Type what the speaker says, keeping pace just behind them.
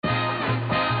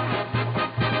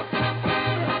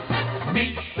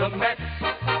Mets,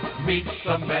 meet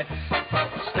the Mets.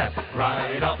 Step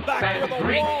right up Back and with a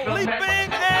greet wall, the leaping,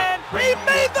 Mets. and he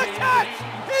made the catch!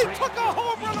 He took a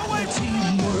home run away.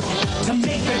 Teamwork to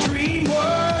make the dream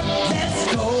work.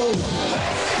 Let's go.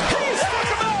 He struck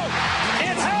him out!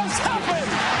 It has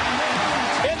happened!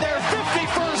 In their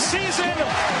 51st season,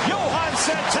 Johan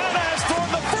Santana has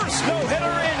thrown the first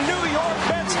no-hitter in New York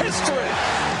Mets history.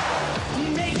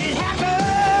 Make it happen.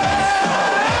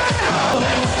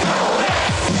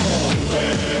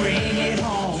 Bring it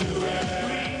home.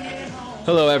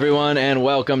 Hello, everyone, and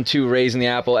welcome to Raising the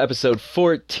Apple, episode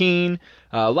 14.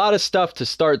 A lot of stuff to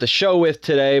start the show with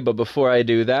today, but before I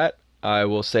do that, I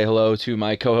will say hello to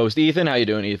my co-host, Ethan. How you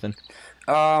doing, Ethan?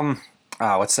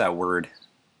 What's that word?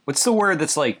 What's the word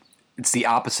that's like, it's the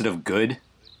opposite of good?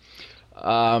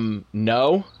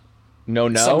 No?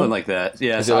 No. Something like that.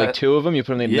 Yeah. Is it like two of them? You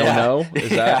put in the no?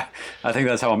 Is yeah. that? I think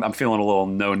that's how I'm feeling a little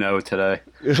no today.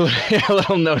 A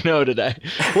little no today.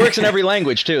 Works in every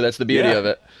language, too. That's the beauty of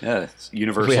it. Yeah, it's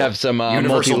universal. If we have some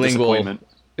universal disappointment.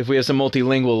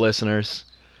 multilingual listeners.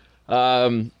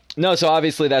 No, so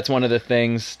obviously that's one of the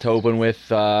things to open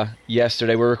with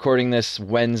yesterday. We're recording this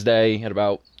Wednesday at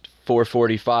about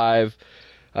 4:45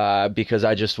 because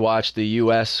I just watched the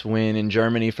U.S. win in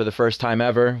Germany for the first time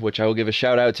ever, which I will give a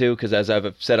shout out to because, as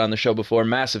I've said on the show before,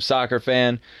 massive soccer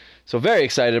fan. So very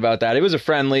excited about that. It was a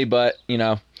friendly, but, you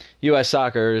know, U.S.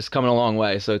 soccer is coming a long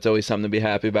way, so it's always something to be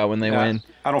happy about when they win.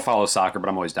 I don't follow soccer, but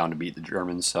I'm always down to beat the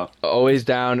Germans. So always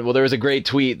down. Well, there was a great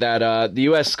tweet that the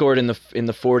U.S. scored in the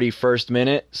 41st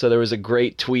minute. So there was a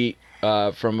great tweet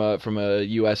from a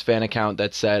U.S. fan account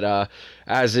that said,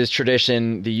 "As is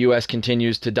tradition, the U.S.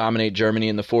 continues to dominate Germany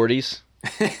in the 40s,"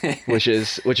 which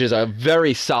is a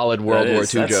very solid World War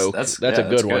II joke. That's a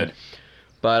good one.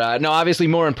 But no, obviously,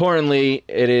 more importantly,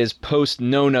 it is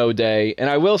post-no-no day. And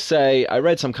I will say, I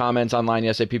read some comments online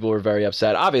yesterday. People were very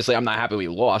upset. Obviously, I'm not happy we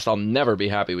lost. I'll never be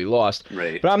happy we lost.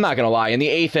 Right. But I'm not going to lie. In the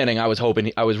 8th inning, I was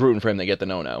rooting for him to get the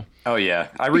no-no. Oh, yeah.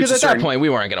 Because at that point, we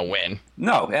weren't going to win.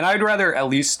 No, and I'd rather at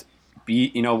least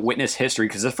witness history,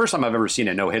 because it's the first time I've ever seen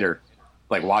a no-hitter,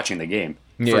 like watching the game.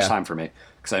 First time for me,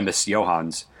 because I missed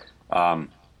Johan's.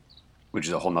 Which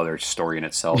is a whole nother story in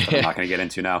itself that I'm not going to get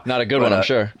into now. Not a good one, I'm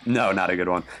sure. No, not a good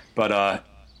one. But,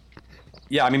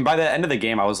 yeah, I mean, by the end of the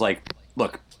game, I was like,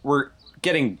 look, we're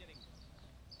getting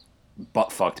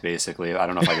butt-fucked, basically. I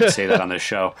don't know if I can say that on this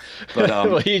show. But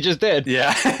well, you just did.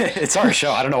 Yeah, it's our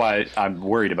show. I don't know why I'm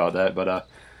worried about that. But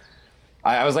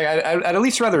I was like, I'd at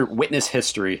least rather witness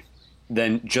history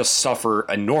than just suffer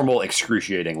a normal,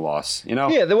 excruciating loss. You know?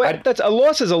 Yeah, a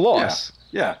loss is a loss.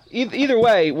 Yeah. Either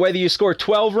way, whether you score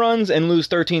 12 runs and lose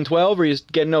 13-12 or you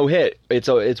get no hit,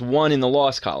 it's one in the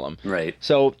loss column. Right.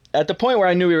 So at the point where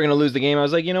I knew we were going to lose the game, I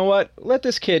was like, you know what? Let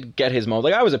this kid get his moment.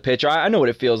 Like, I was a pitcher. I know what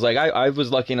it feels like. I was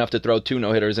lucky enough to throw 2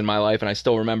 no-hitters in my life, and I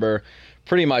still remember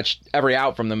pretty much every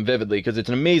out from them vividly because it's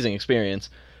an amazing experience.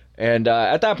 And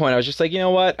at that point, I was just like, you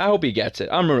know what? I hope he gets it.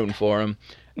 I'm rooting for him.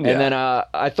 Yeah. And then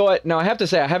I thought, now I have to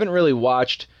say, I haven't really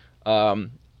watched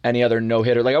any other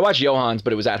no-hitter. Like, I watched Johan's,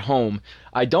 but it was at home.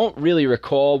 I don't really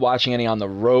recall watching any on the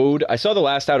road. I saw the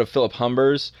last out of Philip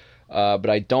Humber's, but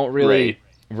I don't really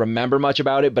remember much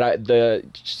about it. But the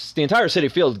entire Citi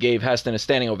Field gave Heston a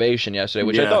standing ovation yesterday,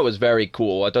 which I thought was very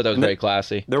cool. I thought that was very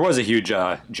classy. There was a huge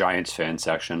Giants fan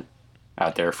section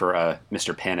out there for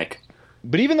Mr. Panic.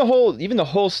 But even the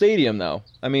whole stadium, though.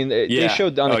 I mean, they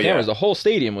showed on the cameras, the whole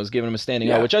stadium was giving him a standing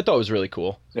O, which I thought was really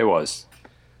cool. It was.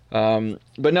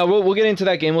 But no, we'll get into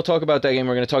that game. We'll talk about that game.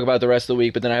 We're going to talk about the rest of the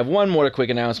week. But then I have one more quick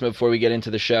announcement before we get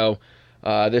into the show.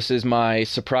 This is my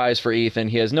surprise for Ethan.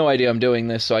 He has no idea I'm doing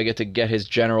this, so I get to get his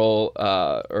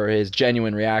his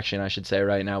genuine reaction, I should say,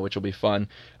 right now, which will be fun,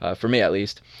 for me at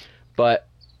least. But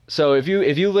so if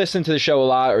you listen to the show a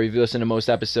lot, or if you listen to most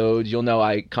episodes, you'll know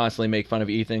I constantly make fun of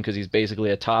Ethan because he's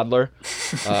basically a toddler.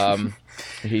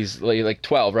 He's like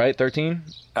 12, right? 13?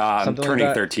 I'm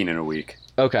turning 13 in a week.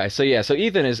 Okay, so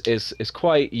Ethan is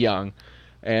quite young,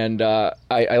 and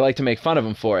I like to make fun of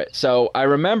him for it. So I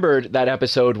remembered that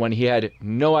episode when he had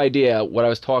no idea what I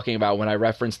was talking about when I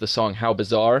referenced the song How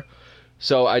Bizarre.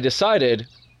 So I decided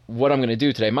what I'm going to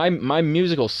do today. My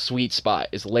musical sweet spot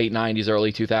is late 90s,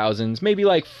 early 2000s, maybe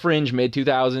like fringe mid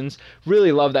 2000s.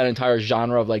 Really love that entire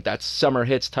genre of like that summer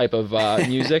hits type of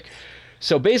music.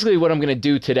 So basically what I'm going to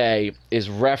do today is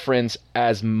reference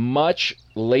as much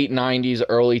late 90s,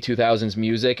 early 2000s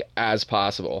music as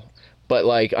possible. But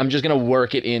like I'm just going to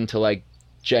work it into like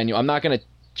genuine. I'm not going to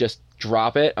just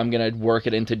drop it. I'm going to work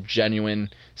it into genuine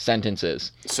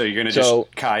sentences. So you're going to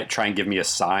just try and give me a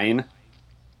sign?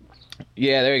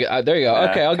 Yeah, there you go. There you go.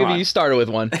 Okay, I'll give you. You started with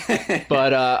one,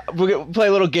 but we're gonna play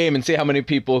a little game and see how many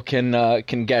people can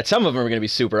get. Some of them are gonna be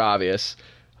super obvious.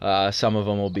 Some of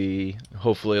them will be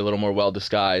hopefully a little more well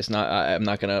disguised. I'm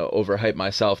not gonna overhype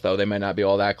myself though. They might not be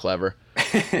all that clever.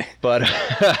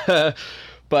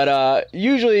 But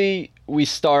usually we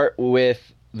start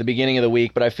with the beginning of the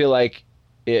week. But I feel like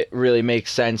it really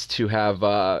makes sense to have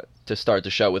to start the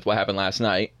show with what happened last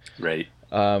night. Right.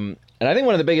 And I think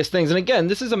one of the biggest things, and again,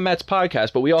 this is a Mets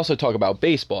podcast, but we also talk about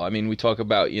baseball. I mean, we talk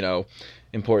about,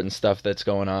 important stuff that's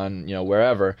going on,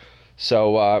 wherever.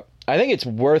 So I think it's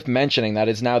worth mentioning that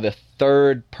it's now the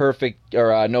third perfect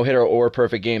or no-hitter or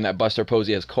perfect game that Buster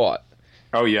Posey has caught.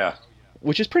 Oh, yeah.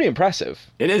 Which is pretty impressive.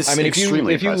 It is. I mean, if you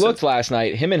impressive. looked last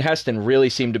night, him and Heston really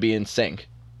seemed to be in sync.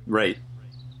 Right.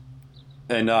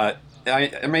 And I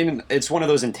mean, it's one of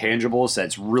those intangibles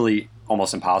that's really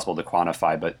almost impossible to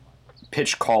quantify, but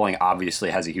pitch calling obviously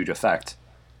has a huge effect.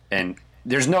 And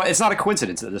it's not a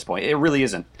coincidence at this point. It really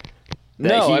isn't.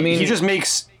 He just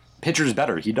makes pitchers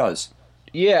better. He does.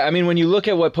 Yeah, I mean, when you look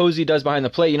at what Posey does behind the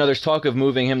plate, there's talk of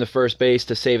moving him to first base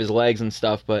to save his legs and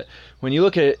stuff, but when you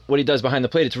look at what he does behind the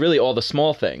plate, it's really all the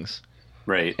small things.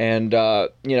 Right. And,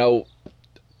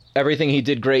 everything he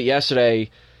did great yesterday,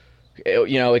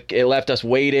 it left us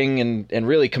waiting and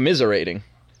really commiserating.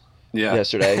 Yeah.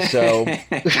 Yesterday, so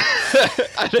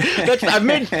I've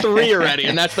made 3 already,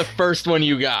 and that's the first one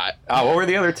you got. Oh, what were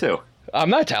the other 2? I'm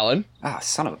not telling. Oh,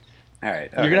 son of a... All right.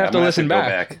 You're gonna have to listen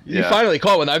back. You finally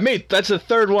caught one. That's the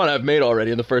third one I've made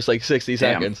already in the first 60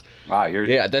 seconds. Wow,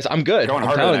 I'm good. Going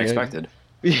harder than I expected.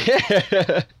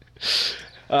 Yeah.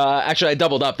 Actually, I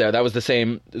doubled up there. That was the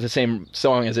same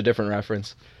song as a different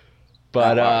reference.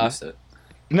 But I missed it.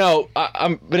 No,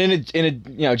 but in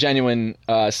a genuine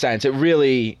sense, it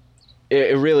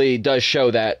really does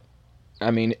show that. I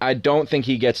mean, I don't think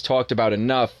he gets talked about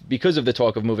enough because of the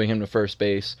talk of moving him to first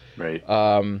base. Right.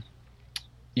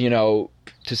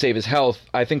 To save his health.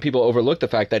 I think people overlook the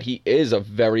fact that he is a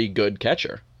very good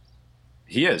catcher.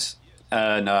 He is.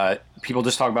 And people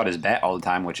just talk about his bat all the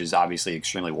time, which is obviously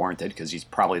extremely warranted because he's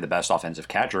probably the best offensive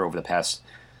catcher over the past,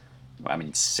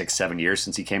 6-7 years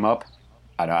since he came up.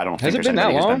 I don't think there's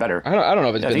anybody who's been better. I don't know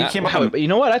if it's been that long. But you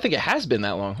know what? I think it has been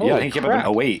that long. Holy I think he came up in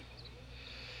 2008.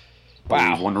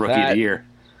 Wow. He won Rookie of the Year.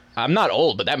 I'm not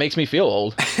old, but that makes me feel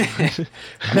old.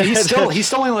 he's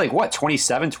still only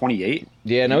 27, 28?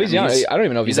 Yeah, no, he's young. I don't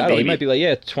even know if he's that old. He might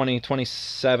be 20,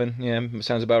 27. Yeah,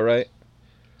 sounds about right.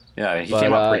 Yeah, he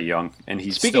came up pretty young, and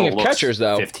he's speaking of catchers,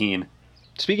 though. 15.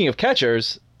 Speaking of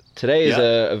catchers, today is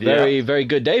a very, very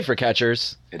good day for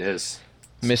catchers. It is.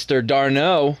 Mr.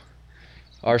 d'Arnaud,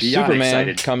 our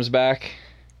Superman, comes back.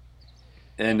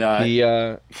 And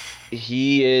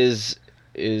he is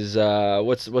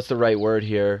what's the right word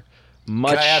here?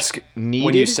 Much. Can I ask,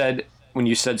 needed? when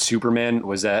you said Superman,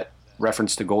 was that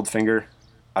reference to Goldfinger?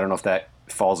 I don't know if that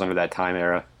falls under that time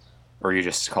era, or are you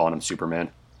just calling him Superman?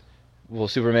 Well,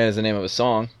 Superman is the name of a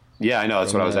song. Yeah, I know.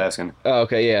 That's what I was asking. Oh,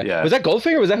 okay, yeah. Was that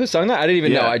Goldfinger? Was that who sung that? I didn't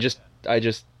even know. I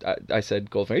said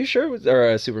Goldfinger. Are you sure it was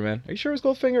or Superman? Are you sure it was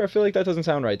Goldfinger? I feel like that doesn't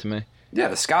sound right to me. Yeah,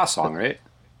 the ska song, right?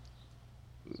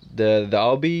 The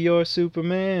I'll be your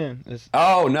Superman.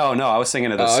 Oh no, I was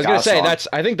singing of the ska song. I was gonna say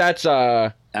I think that's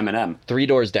Eminem. 3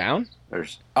 Doors Down.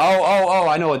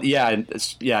 I know it. Yeah,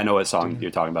 I know what song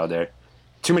you're talking about there.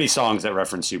 Too many songs that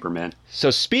reference Superman.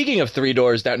 So speaking of 3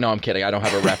 Doors Down, no, I'm kidding. I don't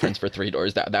have a reference for 3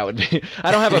 Doors Down. That would be.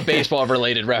 I don't have a baseball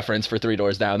related reference for 3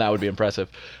 Doors Down. That would be impressive.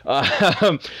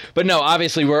 But no,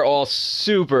 obviously we're all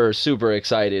super super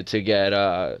excited to get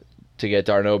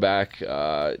d'Arnaud back.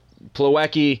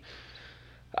 Plawecki.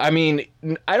 I mean,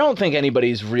 I don't think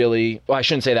anybody's really... Well, I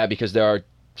shouldn't say that because there are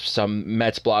some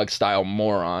Mets blog-style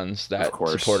morons that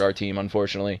support our team,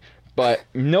 unfortunately. But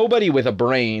nobody with a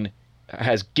brain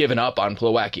has given up on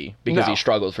Plawecki because he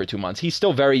struggled for 2 months. He's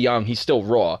still very young. He's still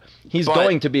raw. He's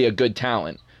going to be a good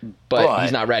talent, but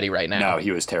he's not ready right now. No,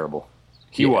 he was terrible.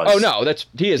 He was. Oh, no,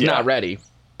 he is not ready.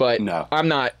 But no. I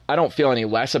don't feel any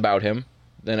less about him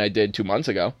than I did 2 months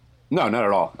ago. No, not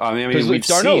at all. I mean, we've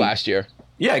d'Arnaud last year.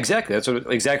 Yeah, exactly. That's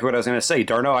exactly what I was going to say.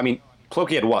 d'Arnaud, I mean,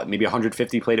 Plawecki had what? Maybe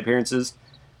 150 plate appearances?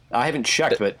 I haven't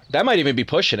checked, but... That might even be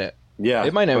pushing it. Yeah.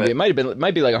 It might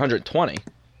be like 120.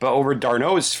 But over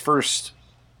d'Arnaud's first,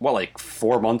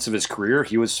 4 months of his career,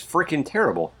 he was freaking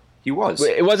terrible. He was.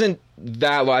 It wasn't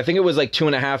that long. I think it was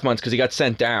 2.5 months because he got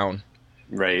sent down.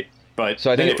 Right. But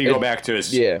so I think if you go back to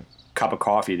his cup of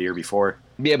coffee the year before...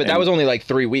 Yeah, but that was only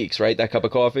 3 weeks, right? That cup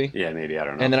of coffee? Yeah, maybe. I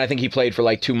don't know. And then I think he played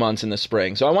for 2 months in the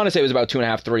spring. So I want to say it was about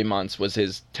 2.5, 3 months was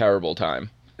his terrible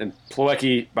time. And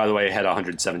Plawecki, by the way, had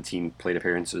 117 plate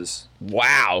appearances.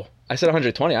 Wow. I said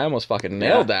 120. I almost fucking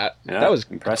nailed that. Yeah, that was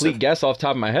a impressive. complete guess off the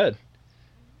top of my head.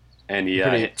 and he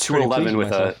Pretty- hit pretty 211 pleased with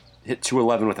with myself. hit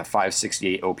 211 with a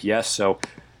 568 OPS. So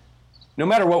no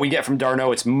matter what we get from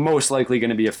Darno, it's most likely going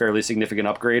to be a fairly significant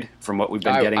upgrade from what we've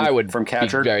been getting I would from be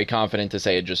catcher. very confident to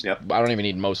say it just. Yep. I don't even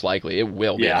need most likely. It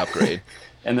will be Yeah. an upgrade.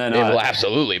 And then It will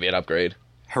absolutely be an upgrade.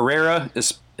 Herrera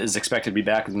is expected to be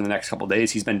back in the next couple of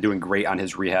days. He's been doing great on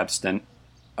his rehab stint.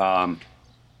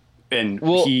 And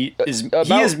Well, he is about-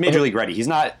 major league ready. He's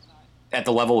not at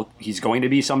the level he's going to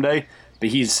be someday, but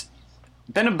he's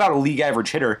been about a league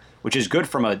average hitter, which is good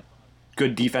from a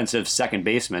good defensive second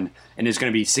baseman, and is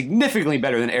going to be significantly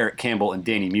better than Eric Campbell and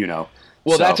Danny Muno.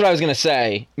 Well, So- that's what I was going to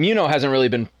say. Muno hasn't really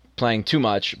been playing too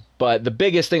much, but the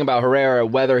biggest thing about Herrera,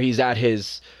 whether he's at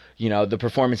his, the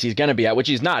performance he's going to be at, which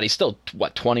he's not, he's still,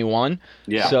 21?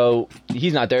 Yeah. So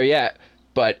he's not there yet,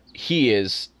 but he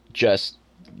is just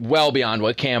well beyond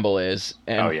what Campbell is.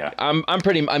 And Oh, yeah.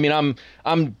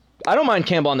 I don't mind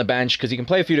Campbell on the bench because he can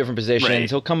play a few different positions. Right.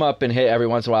 He'll come up and hit every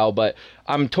once in a while, but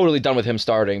I'm totally done with him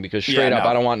starting because straight up, no.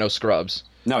 I don't want no scrubs.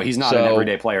 No, he's not an So-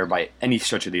 everyday player by any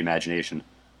stretch of the imagination.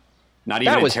 Not That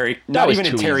even in was- Terry. that Not was even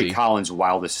in too Terry easy. Collins'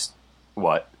 wildest.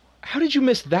 What? How did you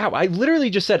miss that? I literally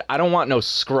just said I don't want no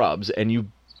scrubs, and you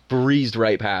breezed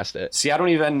right past it. See, I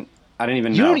didn't even You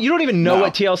know. don't even know No.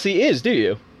 what TLC is, do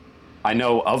you? I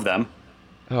know of them.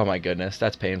 Oh my goodness,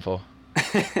 that's painful.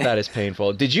 That is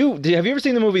painful. Have you ever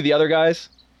seen the movie The Other Guys?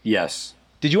 Yes.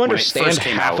 Did you When it understand first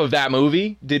came half out. of that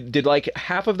movie? Did like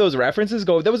half of those references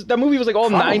go? That movie was like all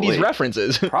Probably. 90s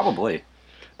references. Probably.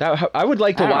 I would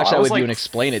like to I don't watch know, that I was with you like and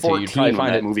explain it to you. You'd 14 probably when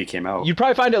find that it. movie came out. You'd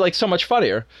probably find it like so much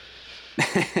funnier.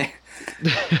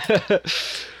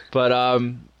 But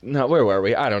no, where were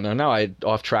we? I don't know. Now I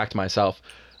off tracked myself.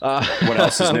 What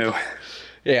else is new?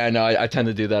 Yeah, I know. I tend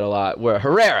to do that a lot. Where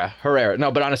Herrera.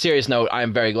 No, but on a serious note, I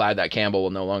am very glad that Campbell will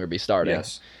no longer be starting.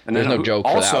 Yes. And There's then no joke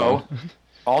for that also, one.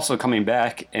 also coming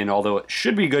back, and although it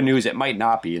should be good news, it might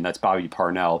not be, and that's Bobby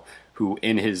Parnell, who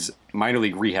in his minor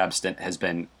league rehab stint has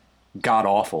been god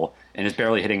awful and is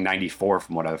barely hitting 94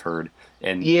 from what I've heard.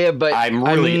 And Yeah, but,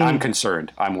 I'm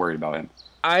concerned. I'm worried about him.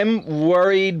 I'm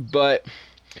worried, but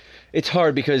it's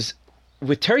hard because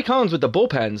with Terry Collins with the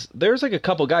bullpens, there's like a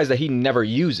couple guys that he never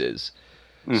uses.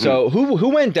 Mm-hmm. So who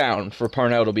went down for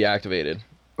Parnell to be activated?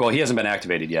 Well, he hasn't been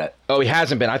activated yet. Oh, he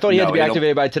hasn't been. I thought he had No, to be it'll-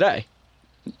 activated by today.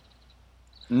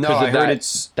 No, Because I of heard that,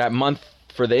 it's. that month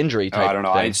for the injury type I don't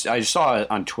know. thing. I saw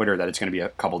on Twitter that it's going to be a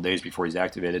couple days before he's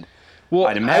activated. Well,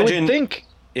 I'd imagine I would think.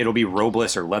 it'll be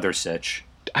Robles or Leathersitch.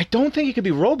 I don't think it could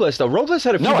be Robles though. Robles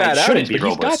had a few No, it bad shouldn't outings, be but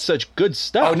he's got Robles. such good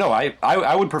stuff. Oh no,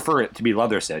 I would prefer it to be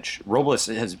Leathersitch. Robles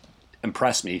has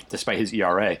impressed me despite his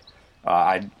ERA.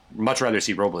 I'd much rather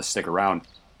see Robles stick around,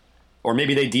 or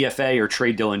maybe they DFA or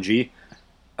trade Dylan G.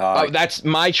 That's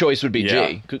my choice would be Yeah.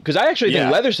 G because I actually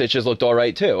think Yeah. Leathersitch has looked all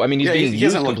right too. I mean, he's Yeah, being he used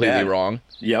doesn't look completely bad. wrong,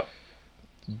 Yep.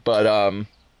 but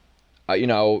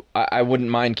I wouldn't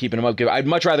mind keeping him up. I'd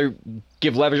much rather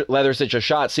give Leathersitch a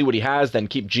shot, see what he has, than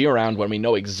keep G around when we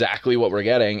know exactly what we're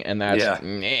getting, and that's Yeah.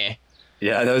 meh.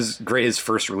 Yeah, that was great. His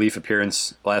first relief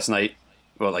appearance last night.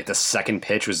 Well, like the second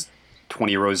pitch was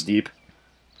 20 rows deep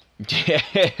to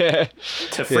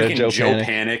freaking Joe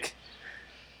Panic.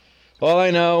 All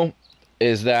I know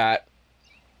is that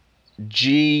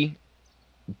G,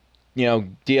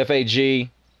 DFA G,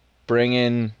 bring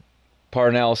in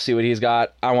Parnell, see what he's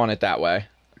got. I want it that way.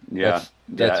 Yeah,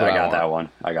 That's yeah, what I I got want. that one.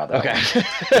 I got that Okay. one.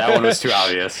 That one was too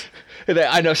obvious.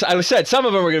 I know. I said some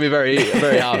of them are going to be very,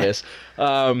 very obvious.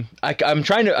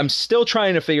 I'm still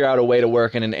trying to figure out a way to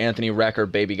work in an Anthony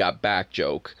Recker "Baby Got Back"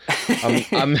 joke.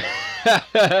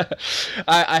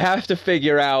 I have to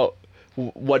figure out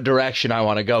what direction I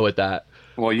want to go with that.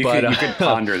 Well, you But, could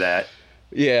ponder that.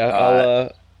 Yeah,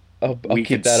 I'll we keep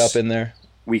could that s- up in there.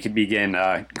 We could begin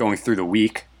going through the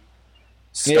week.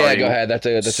 Yeah, go ahead. That's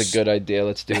a good idea.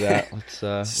 Let's do that.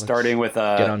 Let's Starting with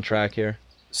get on track here.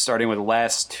 starting with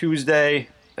last Tuesday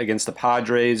against the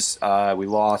Padres, we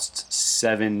lost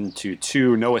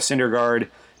 7-2. Noah Syndergaard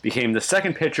became the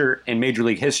second pitcher in Major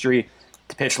League history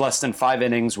to pitch less than 5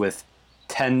 innings with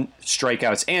 10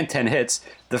 strikeouts and 10 hits.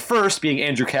 The first being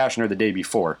Andrew Cashner the day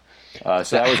before. So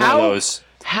that was one of those.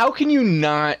 How can you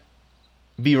not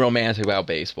be romantic about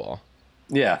baseball?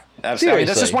 Yeah, absolutely. I mean,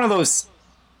 that's just Seriously. one of those.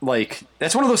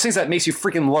 That's one of those things that makes you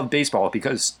freaking love baseball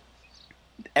because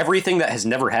everything that has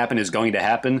never happened is going to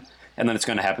happen, and then it's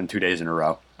going to happen 2 days in a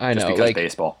row. I just know, because like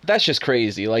baseball. That's just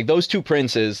crazy. Like those two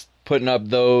princes putting up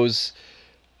those.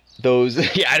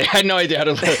 Yeah, I had no idea how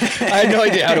to. I had no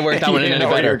idea how to work that You one in didn't any know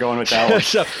where you better. were going with that one.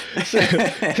 so,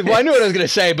 well, I knew what I was going to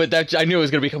say, but I knew it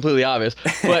was going to be completely obvious.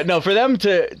 But no, for them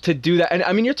to do that, and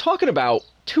I mean, you're talking about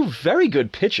two very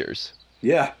good pitchers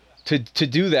Yeah. to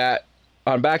do that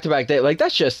on back-to-back day. Like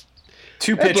that's just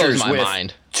two That blows pitchers my with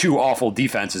mind. two awful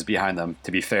defenses behind them,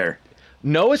 to be fair.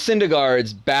 Noah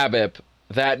Syndergaard's BABIP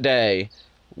that day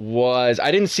was,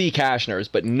 I didn't see Cashner's,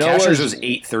 but Noah's Cashner's was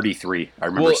 833. I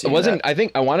remember well, it seeing wasn't. that. I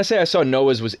think I want to say I saw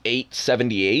Noah's was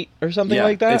 878 or something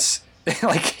like that. It's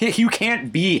like you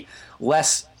can't be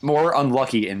more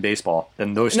unlucky in baseball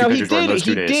than those two No, he pitchers were in did. those 2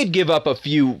 He days. did give up a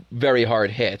few very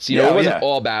hard hits. You know, it wasn't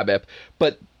all BABIP,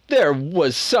 but there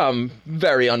was some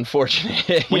very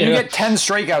unfortunate. When you know? get 10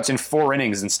 strikeouts in 4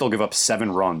 innings and still give up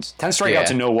 7 runs, 10 strikeouts Yeah.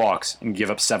 and no walks and give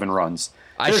up 7 runs,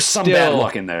 I there's some bad still-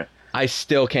 luck in there. I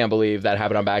still can't believe that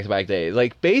happened on back-to-back days.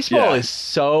 Like, baseball Yeah. is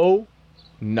so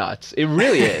nuts. It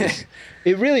really is.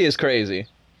 It really is crazy.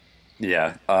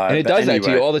 Yeah. And it but does that to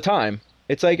you anyway, all the time.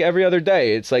 It's like every other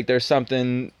day. It's like there's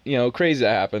something, crazy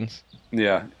that happens.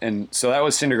 Yeah, and so that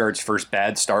was Syndergaard's first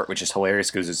bad start, which is hilarious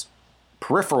because his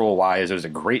peripheral-wise, it was a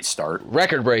great start.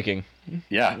 Record-breaking.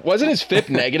 Yeah. Wasn't his FIP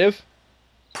negative?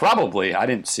 Probably. I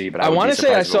didn't see, but I would want be to say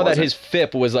I surprised if saw it that wasn't. his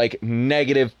FIP was like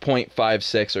negative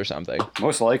 0.56 or something.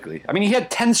 Most likely. I mean, he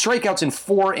had 10 strikeouts in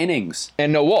 4 innings.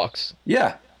 And no walks.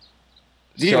 Yeah.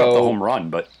 He gave up the So- home run,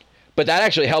 but, But that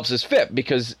actually helps his FIP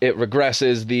because it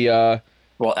regresses the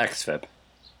well, XFIP.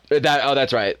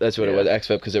 that's right. That's what it Yeah. was.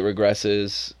 XFIP because it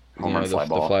regresses Home run fly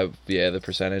ball. the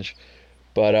percentage.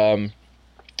 But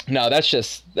no, that's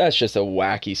just a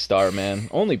wacky start, man.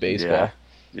 Only baseball.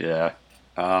 Yeah.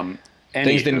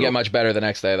 Things didn't anywho, get much better the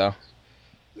next day though.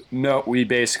 No, we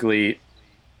basically,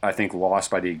 I think,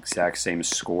 lost by the exact same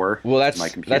score. Well, My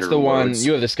computer that's the one. loads.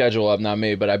 You have the schedule up, not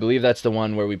me, but I believe that's the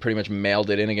one where we pretty much mailed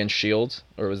it in against Shields,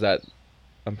 or was that?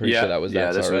 I'm pretty sure that was that.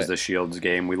 Yeah, this start, was right? the Shields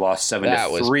game. We lost That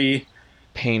was 7-3.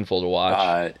 Painful to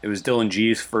watch. It was Dylan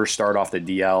G's first start off the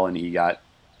DL, and he got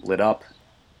lit up.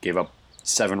 Gave up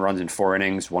 7 runs in 4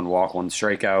 innings, 1 walk, 1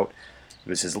 strikeout. It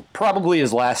was probably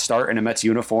his last start in a Mets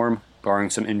uniform, barring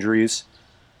some injuries.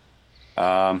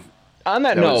 On that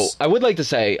That note, was- I would like to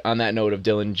say, on that note of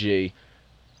Dylan G,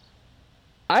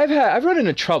 I've run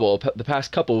into trouble the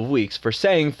past couple of weeks for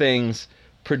saying things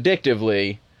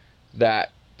predictively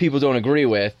that people don't agree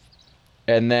with,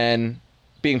 and then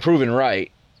being proven right.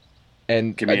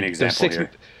 And Give me an the example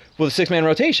here. Well, the 6-man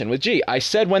rotation with G. I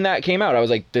said when that came out, I was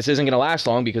like, this isn't going to last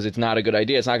long because it's not a good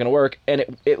idea. It's not going to work. And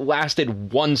it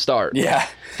lasted 1 start. Yeah.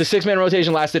 The 6-man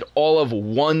rotation lasted all of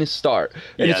 1 start.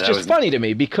 And Yeah, it's that just was- funny to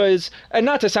me because, and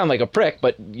not to sound like a prick,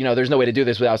 but, there's no way to do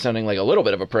this without sounding like a little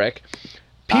bit of a prick.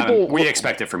 We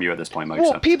expect it from you at this point, Mike.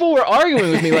 Well, so. people were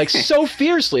arguing with me like so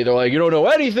fiercely. They're like, you don't know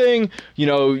anything. You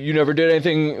never did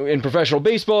anything in professional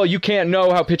baseball. You can't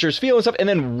know how pitchers feel and stuff. And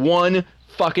then 1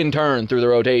 fucking turn through the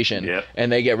rotation, Yep.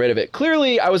 and they get rid of it.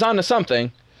 Clearly, I was onto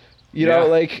something. You know, Yeah,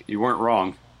 like you weren't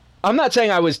wrong. I'm not saying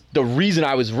I was the reason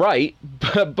I was right,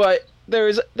 but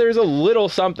there's a little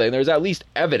something. There's at least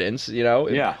evidence.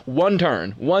 Yeah. 1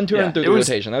 turn Yeah, through it the was-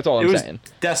 rotation. That's all it I'm was saying.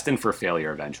 destined for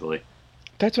failure eventually.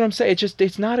 That's what I'm saying.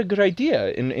 It's not a good idea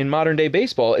in modern day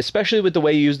baseball, especially with the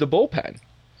way you use the bullpen.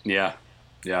 Yeah.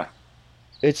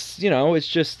 It's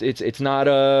it's not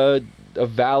a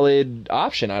valid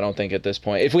option, I don't think, at this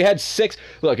point. If we had 6,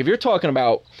 look, if you're talking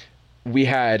about, we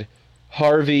had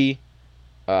Harvey,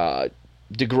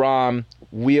 DeGrom,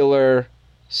 Wheeler,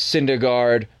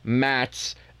 Syndergaard,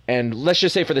 Matz, and let's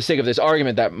just say for the sake of this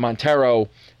argument that Montero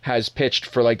has pitched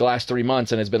for like the last 3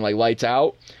 months and has been like lights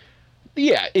out.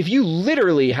 Yeah, if you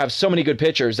literally have so many good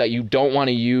pitchers that you don't want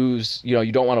to use,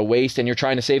 you don't want to waste, and you're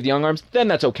trying to save the young arms, then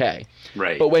that's okay.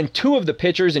 Right. But when 2 of the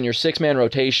pitchers in your 6-man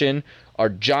rotation are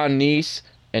John Neese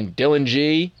and Dylan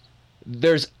G,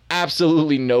 there's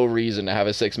absolutely no reason to have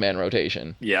a 6-man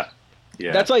rotation. Yeah.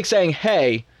 That's like saying,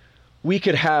 hey, we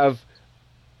could have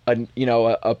a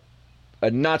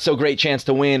not so great chance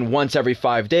to win once every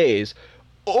 5 days,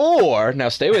 or now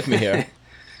stay with me here,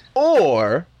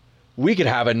 or we could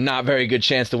have a not very good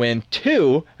chance to win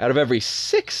 2 out of every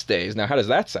 6 days. Now, how does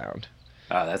that sound?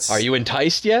 Are you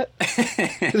enticed yet?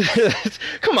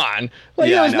 Come on.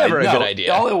 Like, that was never a good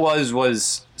idea. All it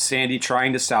was Sandy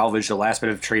trying to salvage the last bit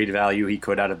of trade value he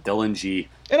could out of Dylan G.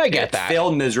 And I get It that.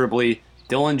 failed miserably.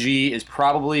 Dylan G is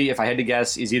probably, if I had to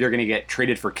guess, is either going to get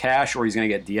traded for cash or he's going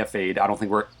to get DFA'd. I don't think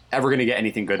we're ever going to get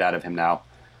anything good out of him now.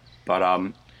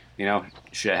 But,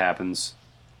 shit happens.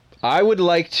 I would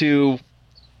like to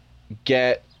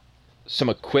get some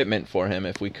equipment for him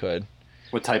if we could.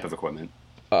 What type of equipment?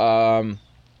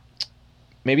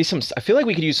 Maybe I feel like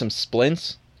we could use some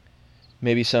splints.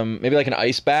 Maybe like an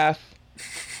ice bath.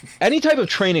 Any type of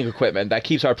training equipment that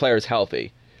keeps our players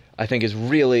healthy, I think is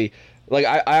really, like,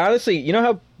 I honestly, you know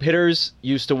how hitters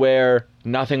used to wear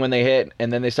nothing when they hit,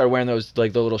 and then they started wearing those,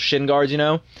 like, the little shin guards,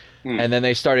 and then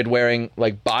they started wearing,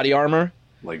 like, body armor.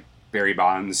 Like Barry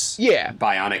Bonds? Yeah.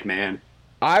 Bionic Man?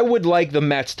 I would like the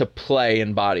Mets to play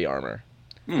in body armor.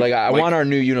 Like I want our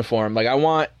new uniform. Like I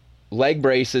want leg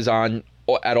braces on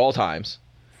at all times.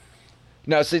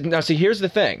 Now see, here's the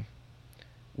thing.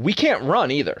 We can't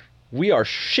run either. We are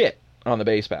shit on the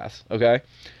base paths, okay?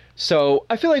 So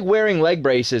I feel like wearing leg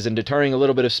braces and deterring a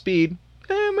little bit of speed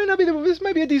this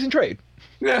might be a decent trade.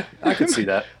 Yeah, I can see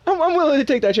that. I'm willing to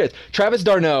take that chance. Travis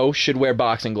d'Arnaud should wear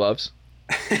boxing gloves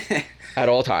at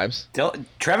all times.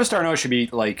 Travis d'Arnaud should be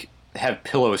have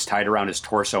pillows tied around his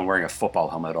torso and wearing a football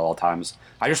helmet at all times.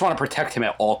 I just want to protect him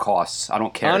at all costs. I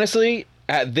don't care. Honestly,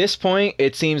 at this point,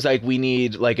 it seems like we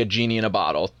need like a genie in a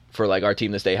bottle for like our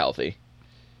team to stay healthy.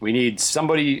 We need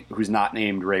somebody who's not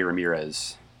named Ray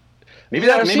Ramirez. Maybe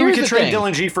Yeah, we here's could the trade thing.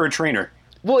 Dylan G for a trainer.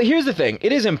 Well, here's the thing.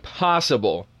 It is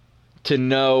impossible to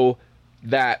know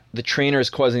that the trainer is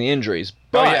causing the injuries.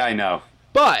 But, Oh yeah, I know.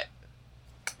 But,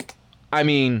 I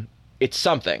mean, it's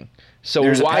something. So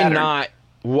There's a pattern.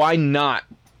 why not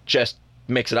just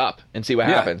mix it up and see what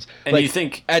Yeah. happens? And Like, you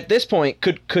think at this point,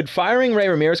 could firing Ray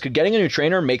Ramirez, could getting a new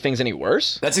trainer make things any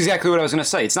worse? that's exactly what I was going to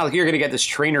say. It's not like you're going to get this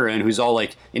trainer in who's all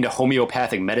like into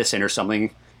homeopathic medicine or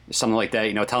something like that.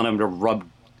 You know, telling them to rub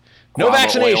No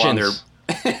guava oil on their. vaccinations.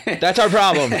 That's our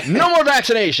problem. No more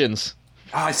vaccinations.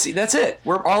 Ah, see, that's it.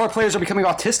 All our players are becoming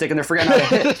autistic and they're forgetting how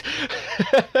to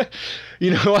hit.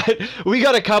 You know what? We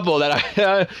got a couple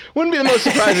that wouldn't be the most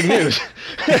surprising news.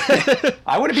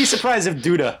 I wouldn't be surprised if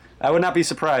Duda. I would not be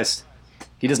surprised.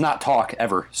 He does not talk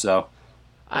ever. So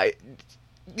I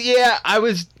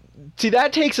see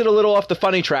that takes it a little off the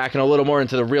funny track and a little more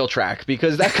into the real track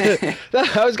because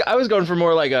I was going for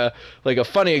more like a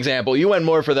funny example. You went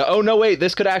more for the oh no wait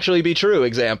this could actually be true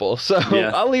example. So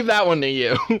Yeah. I'll leave that one to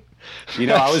you. you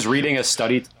know, I was reading a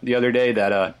study the other day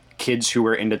that kids who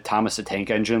were into Thomas the Tank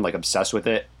Engine, like obsessed with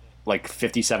it, like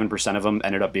 57% of them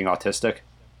ended up being autistic.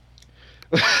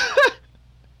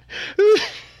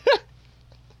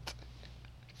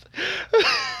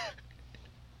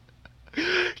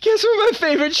 Guess what my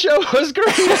favorite show was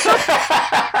growing up?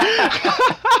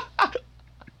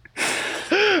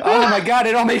 Oh my god,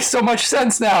 it all makes so much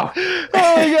sense now.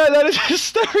 Oh my god, that is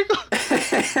hysterical.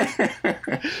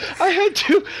 I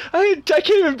can't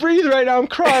even breathe right now. I'm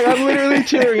crying. I'm literally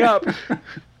tearing up.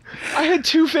 I had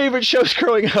two favorite shows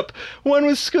growing up. One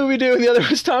was Scooby-Doo and the other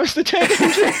was Thomas the Tank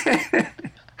Engine.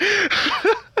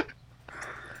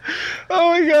 Oh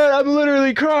my god, I'm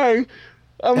literally crying.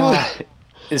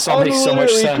 This all makes so much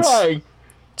literally sense. crying.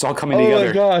 It's all coming Oh together.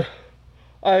 my god.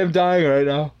 I am dying right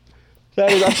now.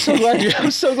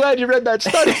 I'm so glad you read that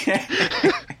study.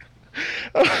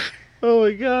 Oh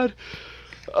my god.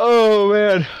 Oh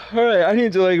man. All right, I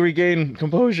need to regain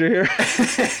composure here.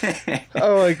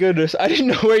 Oh my goodness. I didn't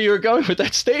know where you were going with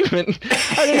that statement.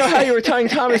 I didn't know how you were tying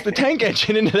Thomas the Tank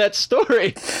Engine into that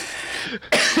story.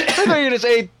 I thought you were going to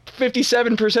say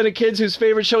 57% of kids whose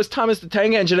favorite show is Thomas the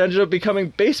Tank Engine ended up becoming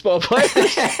baseball players.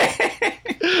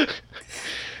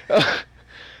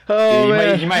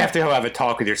 You might have to have a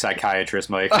talk with your psychiatrist,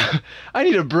 Mike. I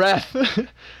need a breath.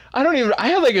 I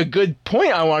had a good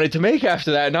point I wanted to make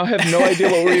after that, and now I have no idea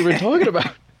what we're even talking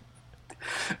about.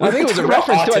 I think it was a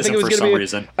reference to. I think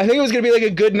it was going to be like a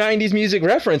good '90s music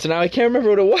reference, and now I can't remember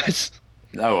what it was.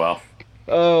 Oh well.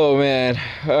 Oh man.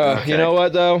 Okay. You know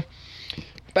what though?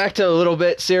 Back to a little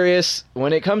bit serious.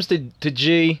 When it comes to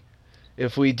G,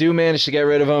 if we do manage to get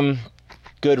rid of him,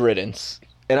 good riddance.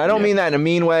 And I don't mean that in a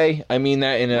mean way. I mean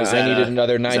that in I needed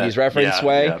another '90s reference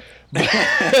way.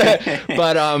 Yeah.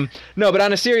 But on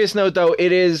a serious note though,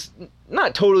 it is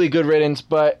not totally good riddance,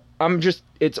 but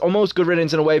it's almost good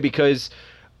riddance in a way because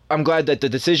I'm glad that the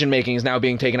decision making is now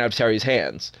being taken out of Terry's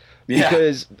hands. Yeah.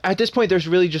 Because at this point, there's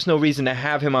really just no reason to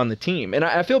have him on the team, and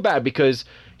I feel bad because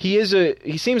he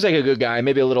seems like a good guy,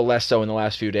 maybe a little less so in the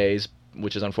last few days,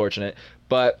 which is unfortunate.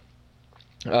 But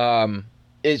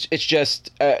it's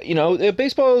just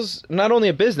baseball's not only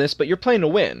a business, but you're playing to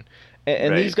win.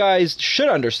 And Right. these guys should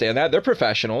understand that. They're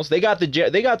professionals. They got the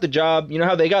job. You know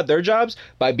how they got their jobs?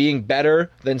 By being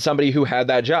better than somebody who had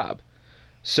that job.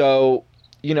 So,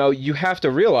 you have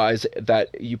to realize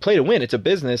that you play to win. It's a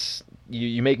business.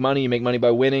 You make money. You make money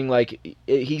by winning.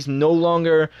 He's no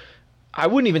longer... I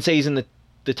wouldn't even say he's in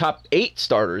the top 8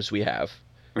 starters we have.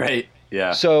 Right.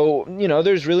 Yeah. So,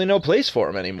 there's really no place for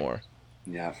him anymore.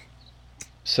 Yeah.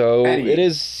 So it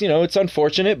is, it's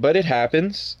unfortunate, but it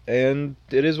happens, and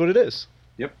it is what it is.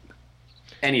 Yep.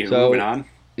 Anywho, So- moving on.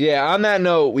 Yeah, on that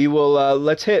note, we will,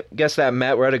 let's hit Guess That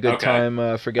Met. We're at a good Okay.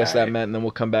 time for Guess All That right. Met, and then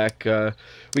we'll come back.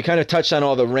 We kind of touched on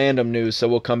all the random news, so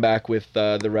we'll come back with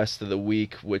the rest of the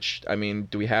week, which,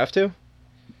 do we have to?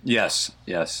 Yes.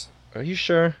 Yes. Are you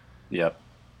sure? Yep.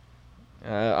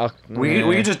 We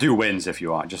can just do wins if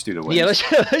you want. Just do the wins. Yeah,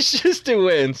 let's just do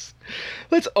wins.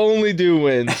 Let's only do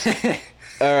wins.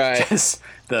 All right.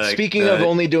 Speaking of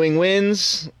only doing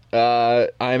wins,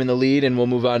 I'm in the lead, and we'll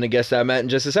move on to Guess That Met in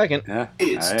just a second. Yeah.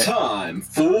 It's time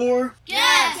for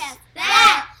Guess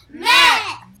That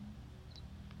Met!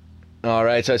 All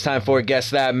right, so it's time for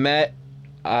Guess That Met.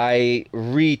 I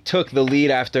retook the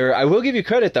lead after. I will give you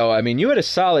credit, though. I mean, you had a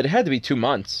solid, it had to be 2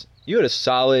 months. You had a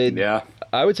solid,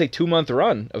 I would say 2-month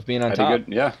run of being on top. Good.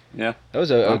 Yeah. That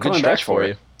was a good stretch for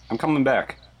you. I'm coming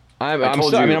back. I'm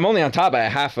only on top by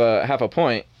half a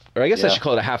point. Or I guess I should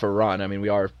call it a half a run. I mean,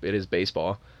 it is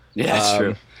baseball. Yeah, that's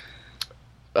true.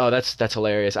 Oh, that's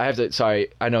hilarious. Sorry,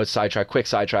 I know it's quick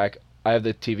sidetrack. I have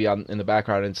the TV on in the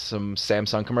background and some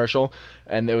Samsung commercial,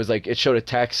 and it showed a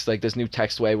text, like this new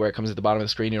text way where it comes at the bottom of the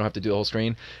screen. You don't have to do the whole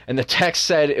screen. And the text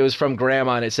said it was from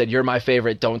Grandma, and it said, "You're my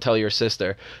favorite. Don't tell your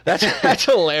sister." That's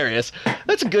hilarious.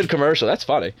 That's a good commercial. That's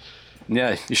funny.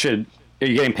 Yeah, you should. Are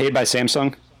you getting paid by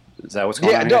Samsung? Is that what's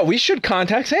going on? Yeah, no, we should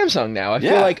contact Samsung now. I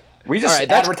feel like we just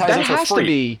advertise them for free. That has to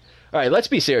be. All right, let's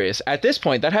be serious. At this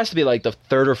point, that has to be like the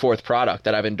third or fourth product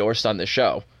that I've endorsed on this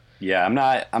show. Yeah, I'm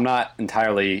not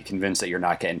entirely convinced that you're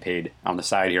not getting paid on the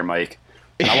side here, Mike.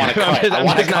 I want to cut. I'm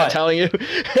just not telling you.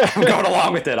 I'm going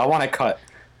along with it. I want to cut.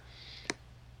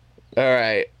 All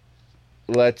right.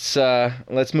 Let's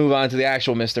move on to the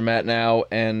actual Mr. Met now,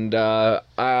 and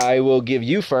I will give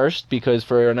you first because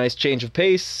for a nice change of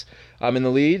pace, I'm in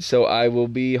the lead, so I will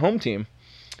be home team.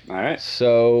 All right.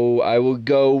 So I will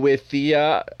go with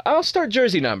the I'll start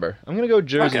jersey number. I'm going to go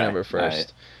jersey number first.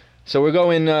 Right. So we're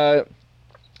going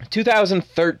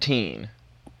 2013.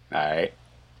 All right.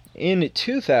 In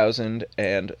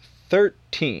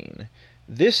 2013,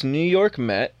 this New York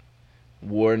Met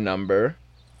wore number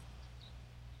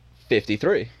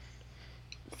 53.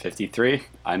 53?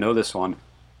 I know this one.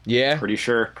 Yeah? Pretty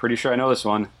sure I know this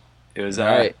one. It was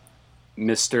right.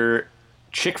 Mr.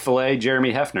 Chick-fil-A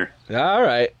Jeremy Hefner. All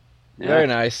right. Yeah. Very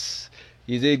nice.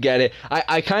 You did get it.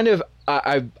 I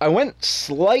went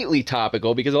slightly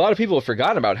topical because a lot of people have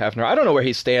forgotten about Hefner. I don't know where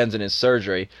he stands in his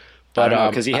surgery. But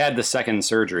because he had the second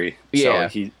surgery. Yeah.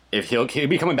 So he'll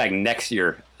be coming back next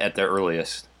year at the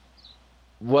earliest.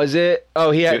 Was it? Oh,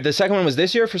 he had the second one was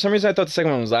this year. For some reason, I thought the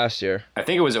second one was last year. I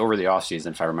think it was over the offseason,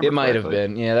 if I remember. It might have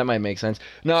been. Yeah, that might make sense.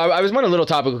 No, I was more a little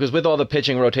topical because with all the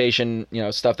pitching rotation,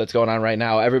 stuff that's going on right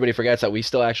now, everybody forgets that we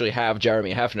still actually have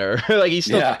Jeremy Hefner. Like he's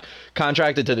still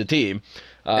contracted to the team.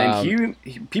 And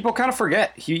people kind of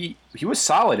forget he was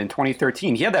solid in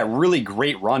 2013. He had that really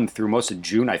great run through most of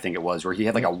June, I think it was, where he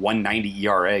had like a 1.90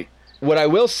 ERA. What I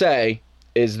will say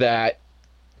is that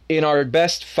in our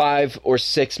best 5 or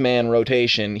 6 man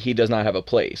rotation, he does not have a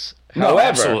place. No,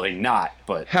 absolutely not.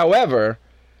 But however,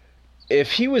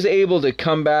 if he was able to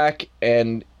come back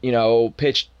and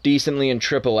pitch decently in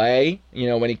AAA,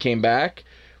 when he came back,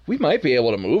 we might be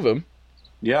able to move him.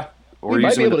 Yeah. Or we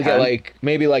might be able to get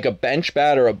maybe a bench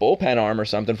bat or a bullpen arm or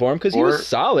something for him because he was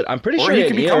solid. I'm pretty sure he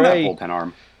could become that bullpen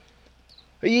arm.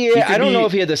 Yeah, I don't know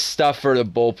if he had the stuff for the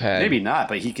bullpen. Maybe not,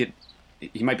 but he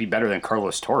might be better than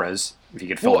Carlos Torres if he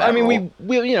could fill that role. I mean,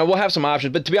 we'll have some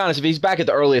options, but to be honest, if he's back at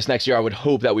the earliest next year, I would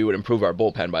hope that we would improve our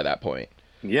bullpen by that point.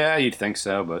 Yeah, you'd think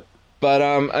so, but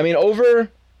I mean,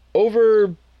 over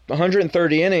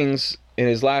 130 innings in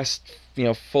his last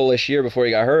fullish year before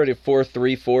he got hurt, a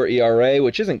 4.34 ERA,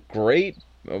 which isn't great.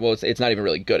 Well, it's not even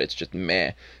really good. It's just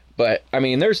meh. But I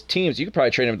mean, there's teams you could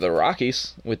probably trade him to the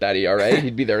Rockies with that ERA.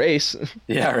 He'd be their ace.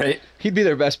 Yeah, right. He'd be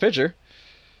their best pitcher.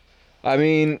 I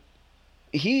mean,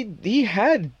 he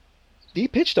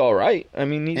pitched all right. I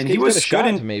mean, he was good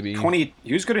in maybe 20.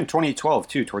 He was good in 2012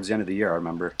 too. Towards the end of the year, I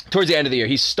remember. Towards the end of the year,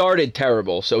 he started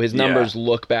terrible, so his numbers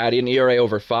look bad. He had an ERA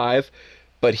over 5,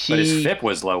 but his FIP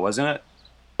was low, wasn't it?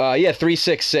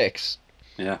 3.66.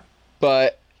 Yeah.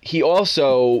 But he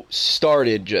also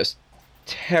started just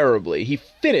terribly. He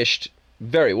finished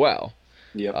very well.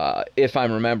 Yep. If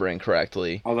I'm remembering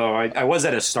correctly. Although I was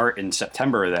at a start in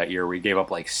September of that year. We gave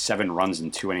up 7 runs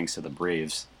in 2 innings to the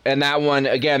Braves. And that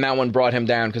one brought him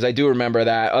down because I do remember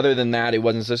that. Other than that, it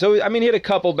wasn't so. So I mean, he had a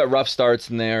couple but rough starts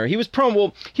in there. He was prone.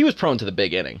 Well, he was prone to the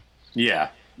big inning. Yeah.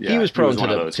 He was prone to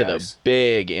the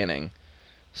big inning.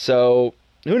 So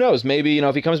who knows? Maybe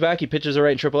if he comes back, he pitches all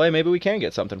right in AAA. Maybe we can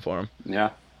get something for him.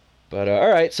 Yeah. But all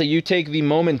right, so you take the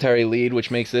momentary lead, which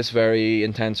makes this very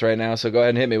intense right now. So go ahead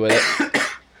and hit me with it.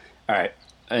 All right.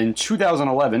 In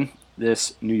 2011,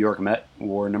 this New York Met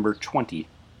wore number 20.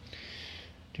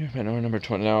 New York Met wore number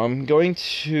 20. Now I'm going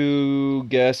to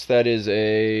guess that is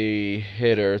a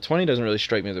hitter. 20 doesn't really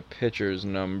strike me as a pitcher's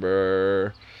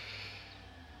number.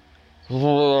 I'm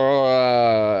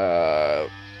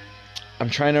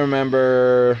trying to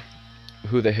remember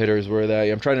who the hitters were that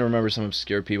year. I'm trying to remember some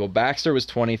obscure people. Baxter was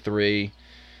 23.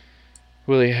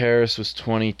 Willie Harris was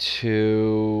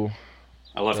 22.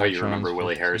 I love how you remember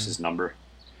Willie Harris's number.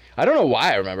 I don't know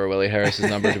why I remember Willie Harris's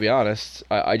number, to be honest.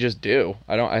 I just do.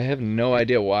 I have no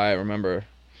idea why I remember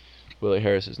Willie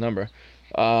Harris's number.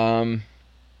 Because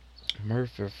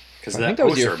that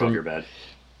poster above your bed.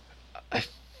 I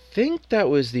think that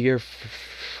was the year.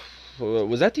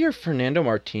 Was that the year Fernando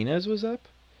Martinez was up?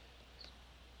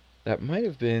 That might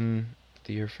have been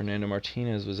the year Fernando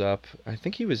Martinez was up. I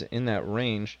think he was in that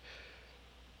range.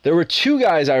 There were two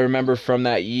guys I remember from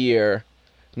that year.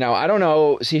 Now, I don't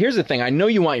know. See, here's the thing. I know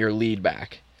you want your lead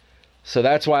back. So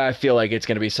that's why I feel like it's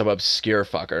going to be some obscure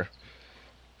fucker.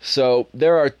 So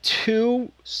there are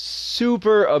two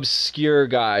super obscure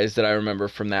guys that I remember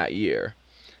from that year.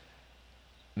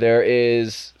 There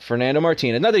is Fernando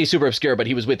Martinez. Not that he's super obscure, but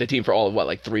he was with the team for all of,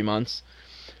 like 3 months?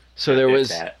 So there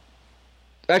was...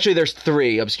 Actually, there's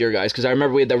three obscure guys, because I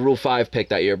remember we had the Rule 5 pick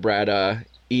that year, Brad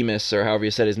Emis, or however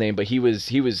you said his name, but he was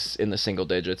in the single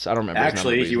digits. I don't remember his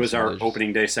number, Actually, he was our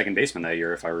opening day second baseman that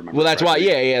year, if I remember. Well, that's correctly.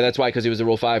 Why, that's why, because he was the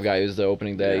Rule 5 guy. He was the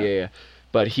opening day, yeah.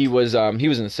 But he was in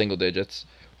the single digits.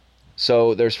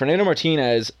 So there's Fernando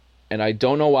Martinez, and I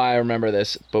don't know why I remember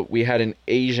this, but we had an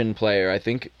Asian player. I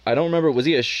don't remember, was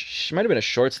he she might have been a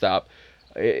shortstop.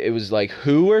 It was like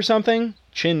Hu or something?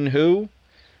 Chin Hu?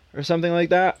 Or something like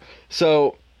that.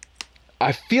 So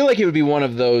I feel like it would be one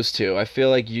of those two. I feel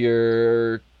like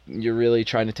you're really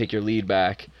trying to take your lead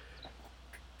back.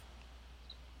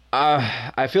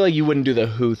 I feel like you wouldn't do the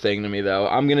Who thing to me, though.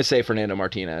 I'm going to say Fernando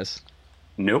Martinez.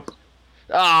 Nope.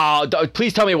 Oh,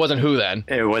 please tell me it wasn't Who then.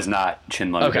 It was not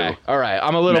Chin Lung. Okay, all right.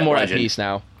 I'm a little more at peace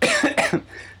now.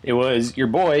 It was your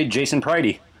boy, Jason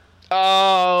Pridey.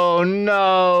 Oh,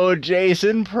 no,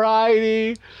 Jason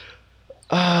Pridey.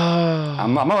 Oh.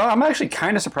 I'm actually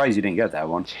kind of surprised you didn't get that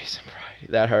one. Jason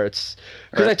Pridey. That hurts.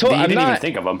 Because you didn't even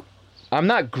think of him. I'm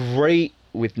not great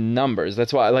with numbers.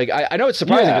 That's why, like, I know it's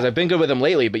surprising because I've been good with them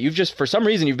lately, but you've just, for some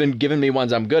reason, you've been giving me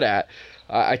ones I'm good at.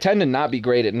 I tend to not be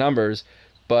great at numbers,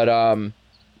 but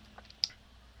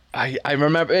I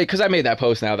remember, because I made that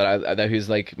post now that he's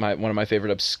like one of my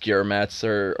favorite obscure Mets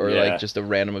or like just a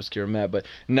random obscure Met, but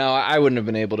no, I wouldn't have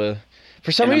been able to.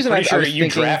 For some reason, I'm pretty sure I was you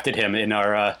thinking, drafted him in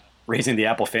our Raising the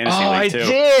Apple Fantasy League, too. I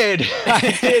did.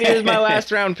 He was my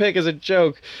last round pick as a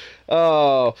joke.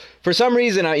 Oh, for some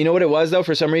reason, you know what it was, though?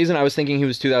 For some reason, I was thinking he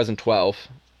was 2012.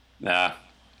 Nah.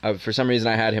 For some reason,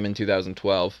 I had him in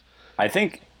 2012. I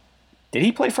think... Did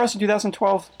he play for us in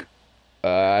 2012?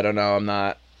 I don't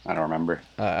know. I don't remember.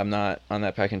 I'm not on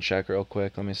that. I can check real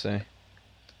quick. Let me see.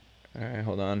 All right,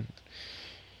 hold on.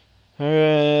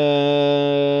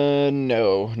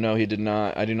 No, he did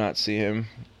not. I do not see him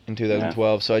in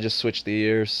 2012, so I just switched the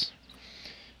years.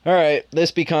 All right, this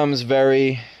becomes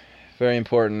very, very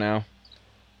important now.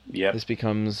 Yep. This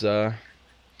becomes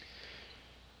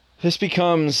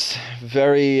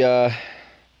very.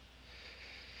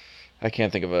 I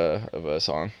can't think of a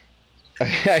song.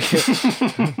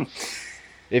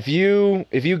 If you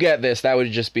get this, that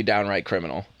would just be downright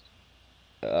criminal.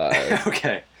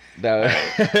 Okay.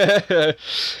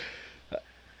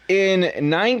 In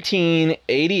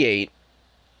 1988,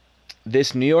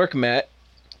 this New York Met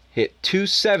hit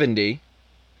 270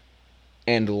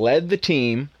 and led the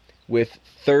team with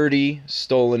 30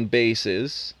 stolen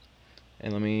bases.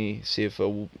 And let me see if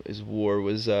his WAR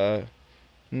was... no,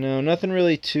 nothing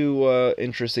really too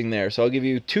interesting there. So I'll give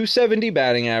you 270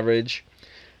 batting average,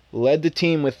 led the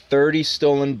team with 30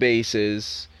 stolen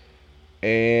bases,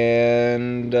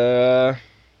 and... yeah,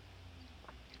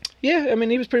 I mean,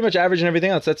 he was pretty much average and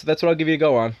everything else. That's what I'll give you a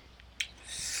go on.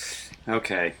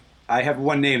 Okay. I have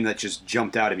one name that just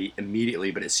jumped out at me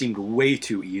immediately, but it seemed way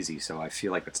too easy, so I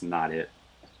feel like that's not it.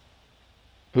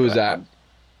 Who's that?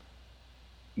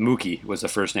 Mookie was the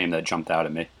first name that jumped out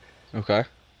at me. Okay.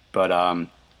 But I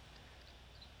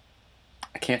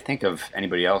can't think of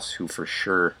anybody else who for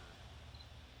sure...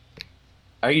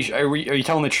 Are you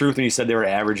telling the truth when you said they were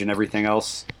average and everything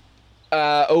else?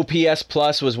 OPS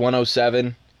plus was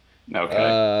 107.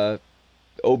 Okay.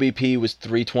 OBP was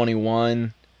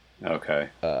 321. Okay.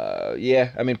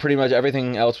 Yeah, I mean, pretty much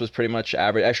everything else was pretty much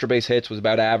average. Extra base hits was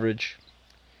about average.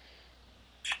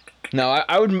 No,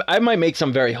 I might make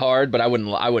some very hard, but I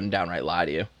wouldn't downright lie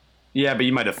to you. Yeah, but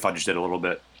you might have fudged it a little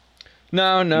bit.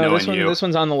 No, this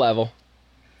one's on the level.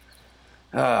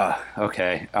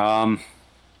 Okay. I'm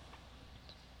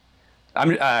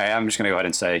just gonna go ahead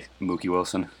and say Mookie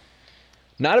Wilson.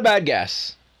 Not a bad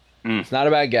guess. It's not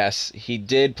a bad guess. He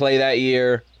did play that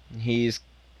year. He's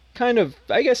kind of,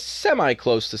 I guess,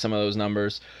 semi-close to some of those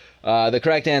numbers. The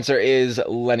correct answer is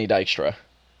Lenny Dykstra.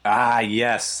 Ah,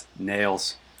 yes,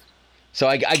 nails. So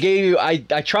I gave you. I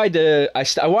tried to.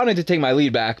 I wanted to take my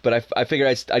lead back, but I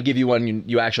figured I'd give you one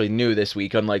you actually knew this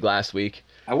week, unlike last week.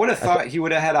 I would have thought he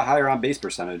would have had a higher on base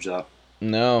percentage though.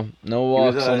 No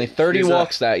walks. Only 30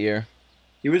 walks that year.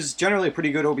 He was generally a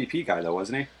pretty good OBP guy though,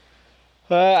 wasn't he?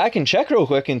 I can check real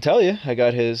quick and tell you. I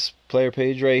got his player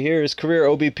page right here. His career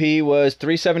OBP was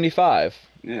 375.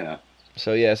 Yeah.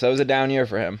 So yes, that was a down year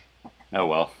for him. Oh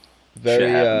well.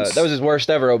 Very. That was his worst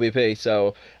ever OBP.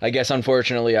 So I guess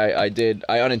unfortunately I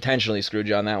unintentionally screwed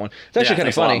you on that one. It's actually kind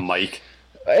of funny. A lot, Mike.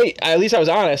 Hey, at least I was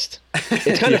honest.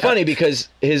 It's kind of funny because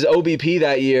his OBP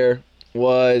that year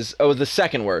was the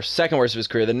second worst of his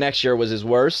career. The next year was his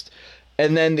worst,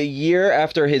 and then the year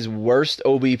after his worst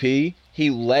OBP, he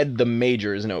led the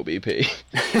majors in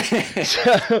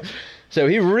OBP. so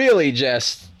he really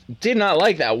just did not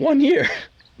like that one year.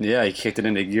 Yeah, he kicked it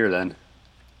into gear then.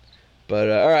 But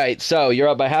all right, so you're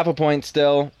up by half a point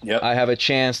still. Yep. I have a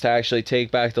chance to actually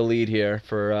take back the lead here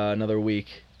for another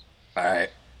week. All right.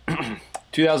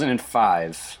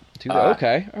 2005.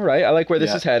 Okay, all right. I like where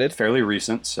this is headed. Fairly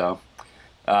recent, so.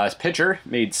 His pitcher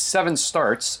made 7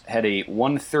 starts, had a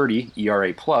 1.30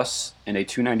 ERA plus, and a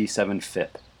 2.97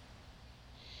 FIP.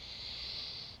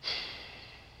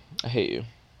 I hate you.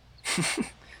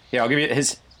 Yeah, I'll give you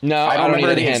his. No, I don't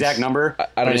remember the hints. exact number.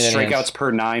 I don't but his need any strikeouts hints.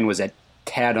 per 9 was at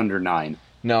tad under 9.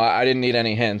 No, I didn't need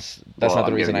any hints. That's not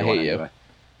the reason I hate you. Anyway.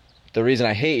 The reason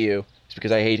I hate you is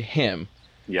because I hate him.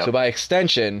 Yep. So by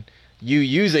extension, you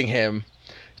using him,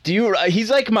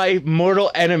 he's like my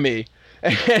mortal enemy.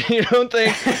 And you don't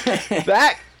think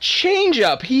that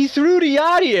changeup he threw to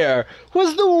Yadier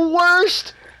was the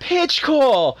worst pitch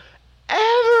call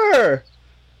ever?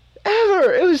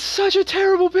 Ever. It was such a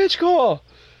terrible pitch call.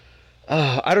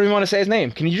 I don't even want to say his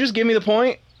name. Can you just give me the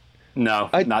point? No,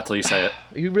 not till you say it.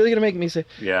 Are you really going to make me say?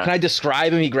 Yeah. Can I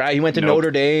describe him? He went to Nope.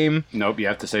 Notre Dame. Nope, you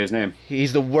have to say his name.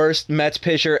 He's the worst Mets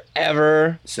pitcher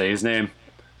ever. Say his name.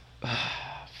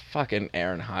 Fucking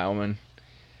Aaron Heilman.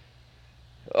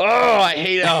 Oh, I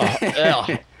hate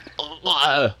it.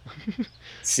 Oh.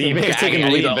 See, you may have taken the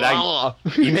lead,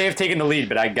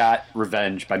 but I got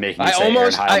revenge by making you say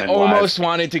Aaron Heilman I almost live.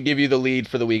 wanted to give you the lead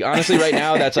for the week. Honestly, right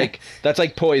now, that's like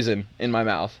poison in my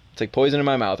mouth. It's like poison in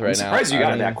my mouth right I'm now. surprised you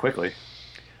got it that quickly.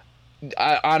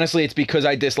 Honestly, it's because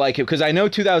I dislike him. Because I know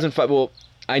 2005. Well,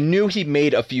 I knew he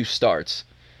made a few starts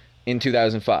in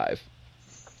 2005,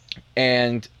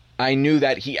 and I knew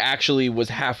that he actually was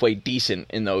halfway decent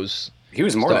in those. He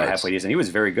was more than starts. halfway decent. He was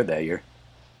very good that year.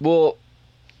 Well,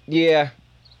 yeah.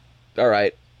 All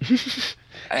right.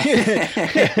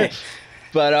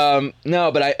 But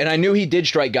I knew he did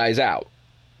strike guys out.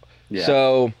 Yeah.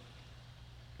 So,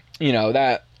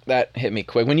 that hit me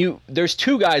quick. There's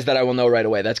 2 guys that I will know right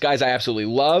away. That's guys I absolutely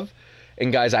love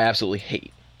and guys I absolutely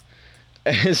hate.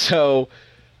 And so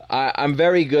I'm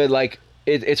very good. Like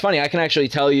it's funny. I can actually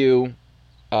tell you,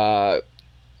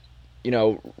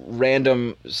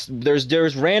 random.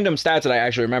 There's random stats that I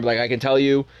actually remember. Like I can tell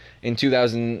you, in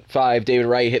 2005, David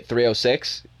Wright hit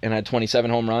 306 and had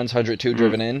 27 home runs, 102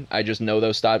 driven in. I just know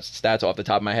those stats off the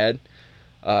top of my head.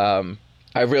 I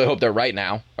really hope they're right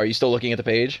now. Are you still looking at the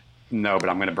page? No, but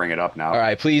I'm going to bring it up now. All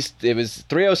right, please. It was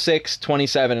 306,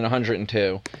 27, and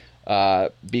 102.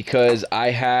 Because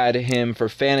I had him for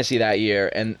fantasy that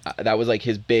year, and that was like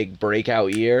his big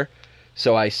breakout year.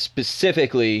 So I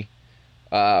specifically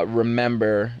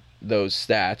remember those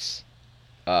stats,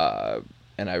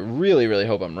 and I really, really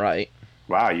hope I'm right.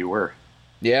 Wow, you were.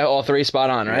 Yeah, all 3 spot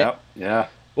on, right? Yep. Yeah.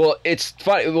 Well, it's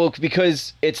funny. Well,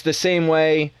 because it's the same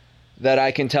way that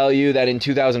I can tell you that in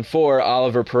 2004,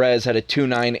 Oliver Perez had a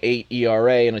 2.98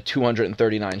 ERA and a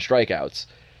 239 strikeouts.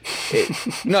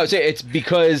 It's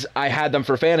because I had them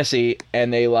for fantasy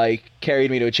and they carried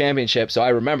me to a championship, so I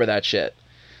remember that shit.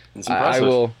 It's impressive. I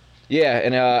will. Yeah,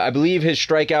 and I believe his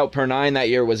strikeout per 9 that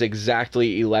year was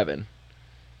exactly 11.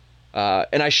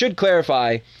 And I should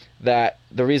clarify that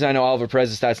the reason I know Oliver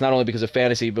Perez's stats not only because of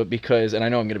fantasy, but because, and I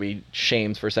know I'm going to be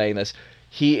shamed for saying this,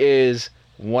 he is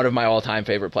one of my all-time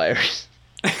favorite players.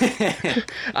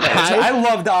 I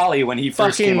loved Ollie when he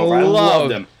first came over. I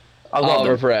loved him. I loved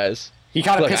Oliver him. Perez. He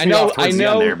kind of pissed me off towards the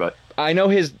end there, but I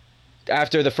know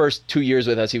after the first 2 years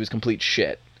with us, he was complete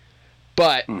shit.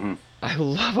 But I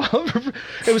love Oliver.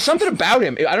 It was something about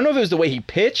him. I don't know if it was the way he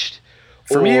pitched.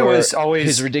 For me, it was always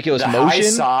his ridiculous the motion.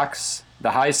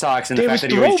 The high socks, and the fact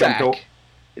that he always jumped over.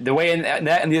 The way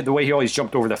the way he always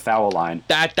jumped over the foul line.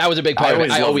 That was a big part of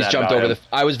it. I always jumped over him.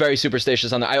 I was very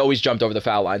superstitious on that. I always jumped over the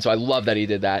foul line, so I love that he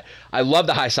did that. I love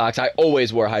the high socks. I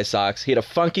always wore high socks. He had a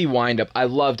funky windup. I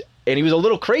loved and he was a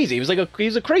little crazy. He was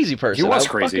a crazy person. He was I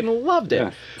crazy. fucking loved it.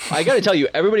 Yeah. I got to tell you,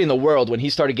 everybody in the world, when he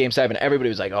started Game 7, everybody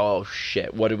was like, "Oh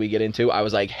shit, what did we get into?" I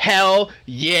was like, "Hell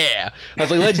yeah!" I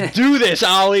was like, "Let's do this,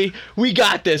 Ollie. We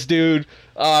got this, dude."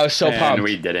 So And pumped.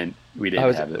 we didn't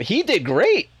have it. He did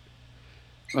great.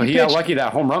 Well, he got lucky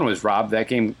that home run was robbed. That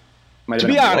game might To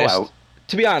have be been a honest,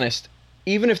 blowout.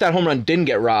 even if that home run didn't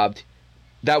get robbed,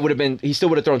 that would have been. He still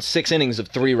would have thrown 6 innings of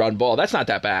 3-run ball. That's not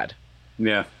that bad.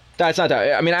 Yeah. That's not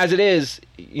that. I mean, as it is,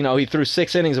 he threw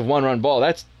 6 innings of 1-run ball.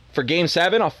 That's for Game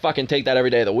 7. I'll fucking take that every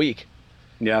day of the week.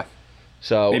 Yeah.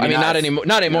 So Maybe not anymore.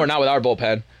 Not anymore. Not with our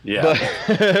bullpen. Yeah.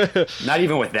 But Not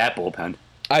even with that bullpen.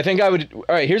 I think I would. All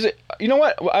right. Here's it. You know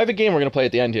what? I have a game we're gonna play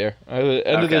at the end here. At the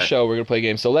end of the Okay. show, we're gonna play a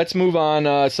game. So let's move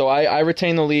on. So I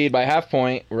retain the lead by half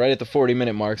point. We're right at the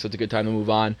 40-minute mark, so it's a good time to move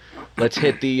on. Let's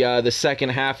hit the second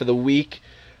half of the week,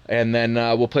 and then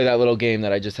we'll play that little game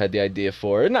that I just had the idea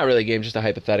for. Not really a game, just a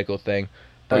hypothetical thing.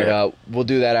 But Okay. we'll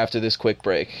do that after this quick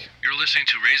break. You're listening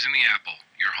to Raising the Apple,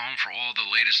 your home for all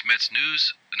the latest Mets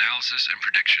news, analysis, and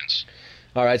predictions.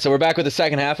 All right, so we're back with the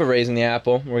second half of Raising the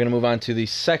Apple. We're going to move on to the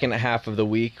second half of the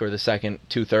week, or the second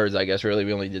 2/3, I guess. Really,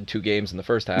 we only did 2 games in the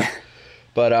first half.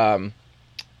 But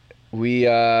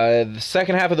the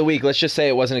second half of the week, let's just say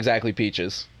it wasn't exactly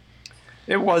peaches.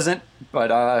 It wasn't,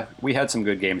 but we had some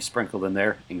good games sprinkled in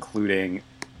there, including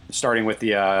starting with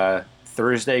the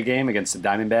Thursday game against the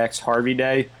Diamondbacks, Harvey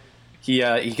Day.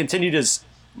 He continued his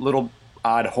little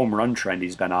odd home run trend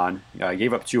he's been on. He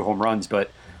gave up 2 home runs,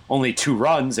 but only 2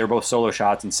 runs. They were both solo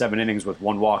shots in 7 innings with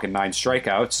 1 walk and 9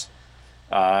 strikeouts.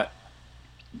 I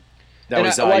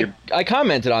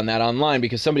commented on that online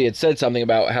because somebody had said something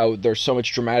about how they're so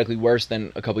much dramatically worse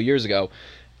than a couple years ago.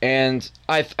 And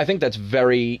I think that's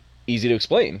very easy to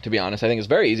explain, to be honest. I think it's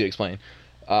very easy to explain.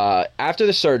 After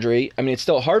the surgery, I mean, it's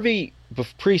still Harvey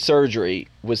pre-surgery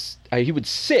he would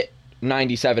sit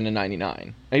 97 and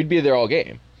 99. He'd be there all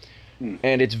game.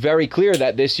 And it's very clear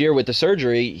that this year with the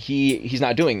surgery, he's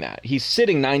not doing that. He's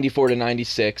sitting 94 to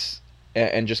 96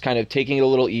 and just kind of taking it a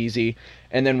little easy.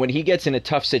 And then when he gets into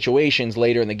tough situations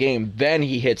later in the game, then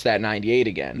he hits that 98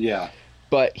 again. Yeah.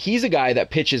 But he's a guy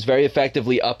that pitches very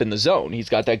effectively up in the zone. He's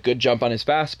got that good jump on his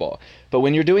fastball. But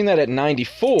when you're doing that at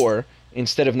 94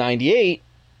 instead of 98,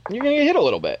 you're going to get hit a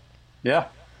little bit. Yeah.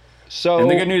 So,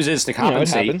 and the good news is to it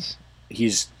compensate, happens.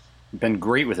 he's been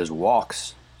great with his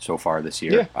walks so far this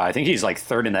year. Yeah. I think he's like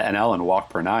 3rd in the NL in walk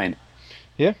per 9.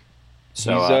 Yeah.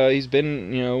 So he's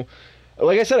been,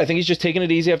 like I said, I think he's just taking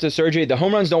it easy after the surgery. The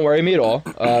home runs don't worry me at all.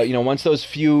 Once those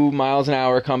few miles an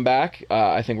hour come back,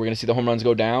 I think we're going to see the home runs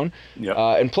go down. Yep.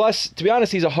 And plus, to be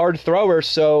honest, he's a hard thrower,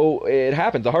 so it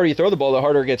happens. The harder you throw the ball, the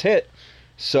harder it gets hit.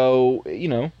 So,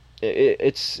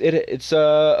 it's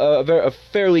a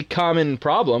fairly common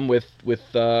problem with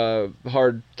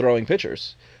hard throwing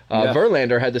pitchers. Yeah.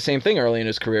 Verlander had the same thing early in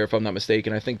his career, if I'm not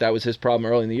mistaken. I think that was his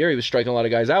problem early in the year. He was striking a lot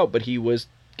of guys out, but he was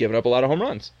giving up a lot of home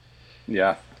runs.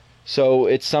 Yeah. So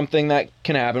it's something that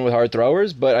can happen with hard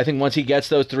throwers, but I think once he gets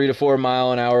those 3 to 4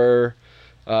 mile an hour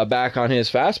back on his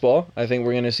fastball, I think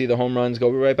we're going to see the home runs go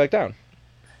right back down.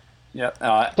 Yeah.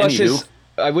 Plus,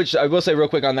 I will say real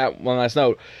quick on that one last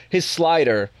note, his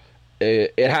slider,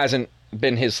 it hasn't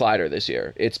been his slider this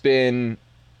year. It's been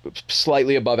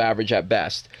slightly above average at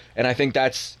best, and I think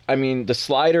the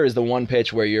slider is the one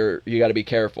pitch where you got to be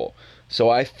careful.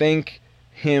 So I think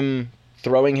him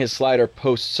throwing his slider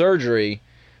post surgery,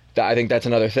 I think that's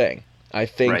another thing. I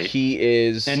think he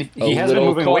is and a he has been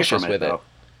little moving away cautious from with it. though.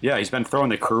 Yeah, he's been throwing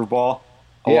the curveball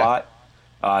a lot.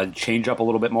 Change up a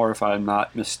little bit more, if I'm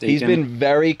not mistaken. He's been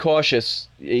very cautious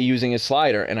using his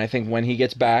slider, and I think when he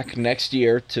gets back next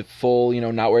year to full,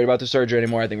 not worried about the surgery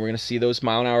anymore, I think we're going to see those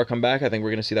mile an hour come back. I think we're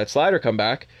going to see that slider come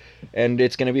back, and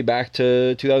it's going to be back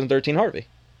to 2013 Harvey.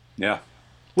 Yeah.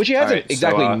 Which he hasn't All right,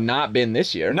 exactly so, not been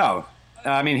this year. No.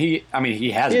 He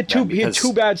hasn't. He had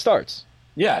 2 bad starts.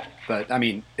 Yeah, but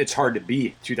it's hard to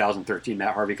be 2013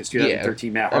 Matt Harvey because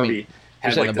 2013 Matt Harvey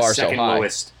had setting like the the bar so second high.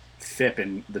 lowest FIP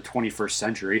in the 21st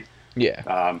century.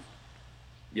 Yeah.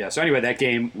 So anyway, that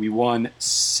game we won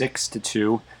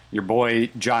 6-2. Your boy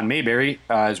John Mayberry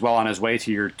is well on his way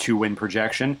to your 2-win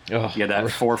projection. Oh, he had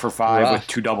that 4 for 5 rough. with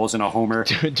 2 doubles and a homer.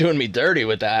 Doing me dirty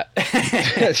with that.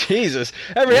 Jesus.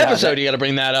 Every episode you got to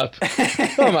bring that up.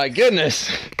 Oh, my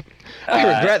goodness.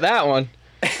 I regret that one.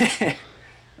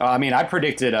 I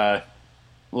predicted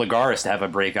Lagares to have a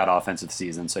breakout offensive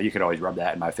season, so you could always rub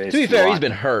that in my face. To be fair, he's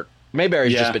been hurt.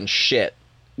 Mayberry's just been shit.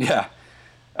 Yeah.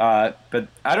 But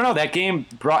I don't know. That game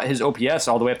brought his OPS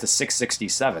all the way up to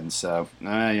 667, so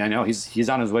I know he's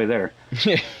on his way there.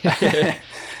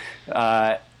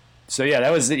 So, yeah,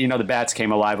 that was, the bats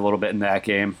came alive a little bit in that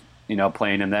game.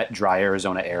 Playing in that dry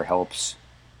Arizona air helps.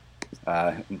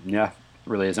 Yeah,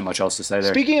 really isn't much else to say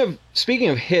there. Speaking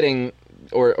of hitting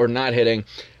or not hitting,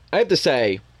 I have to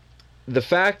say, the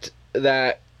fact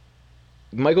that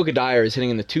Michael Kadire is hitting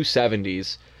in the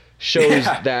 270s shows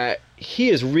that he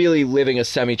is really living a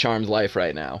semi-charmed life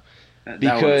right now.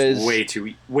 Because that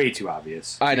was way too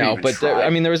obvious. I know, but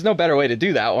there was no better way to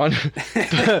do that one.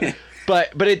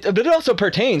 but it also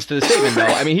pertains to the statement, though.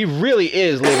 I mean, he really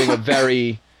is living a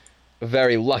very,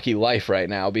 very lucky life right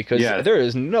now because there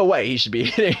is no way he should be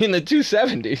hitting in the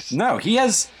 270s. No, he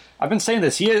has. I've been saying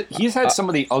this. He's had some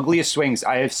of the ugliest swings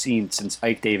I have seen since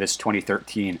Ike Davis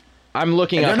 2013. I'm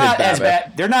looking at his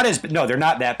BABIP. They're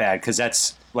not that bad because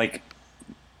that's like.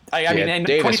 I mean, in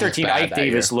 2013, Ike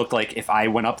Davis looked like if I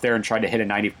went up there and tried to hit a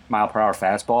 90-mile-per-hour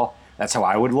fastball, that's how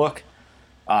I would look.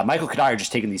 Michael Kadire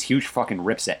just taking these huge fucking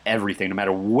rips at everything, no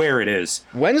matter where it is.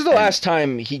 When's the last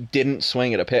time he didn't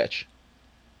swing at a pitch?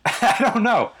 I don't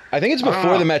know. I think it's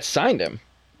before the Mets signed him.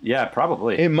 Yeah,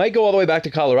 probably. It might go all the way back to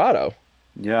Colorado.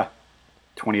 Yeah,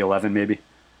 2011 maybe.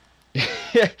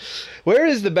 Where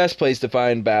is the best place to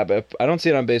find BABIP? I don't see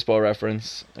it on Baseball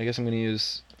Reference. I guess I'm going to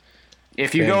use...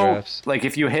 If you go, like,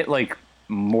 if you hit, like,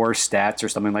 more stats or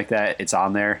something like that, it's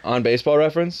on there. On Baseball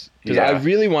Reference? Because I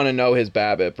really want to know his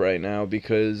BABIP right now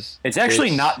because... It's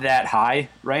actually not that high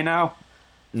right now,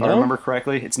 if I remember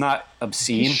correctly. It's not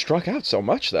obscene. He struck out so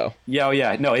much, though.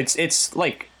 Yeah. No, it's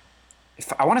like...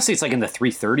 I want to say it's, like, in the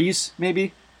 330s,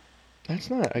 maybe.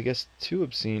 That's not, I guess, too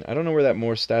obscene. I don't know where that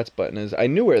more stats button is. I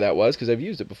knew where that was because I've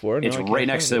used it before. It's right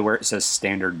next to where it says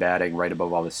standard batting, right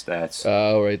above all the stats.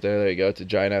 Oh, right there. There you go. It's a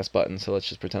giant-ass button, so let's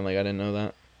just pretend like I didn't know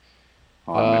that.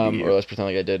 Or let's pretend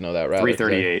like I did know that, rather.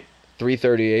 338.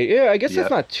 338. Yeah, I guess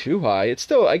that's not too high. It's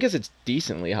still, I guess it's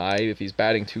decently high if he's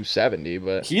batting 270,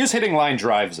 but... He is hitting line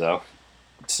drives, though,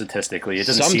 statistically. It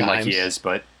doesn't seem like he is,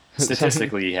 but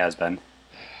statistically he has been.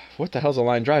 What the hell's a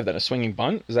line drive then? A swinging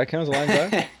bunt? Does that count as a line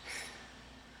drive?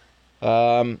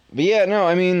 But yeah, no,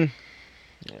 I mean,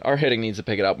 our hitting needs to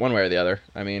pick it up one way or the other.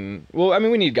 I mean,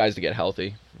 we need guys to get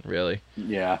healthy, really.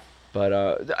 Yeah. But,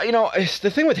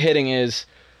 the thing with hitting is,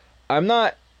 I'm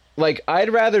not, like,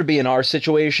 I'd rather be in our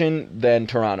situation than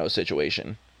Toronto's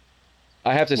situation.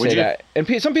 I have to say that. And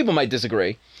some people might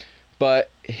disagree, but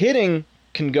hitting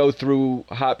can go through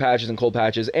hot patches and cold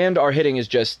patches, and our hitting is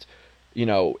just,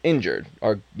 injured.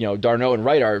 Our, Darno and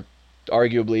Wright are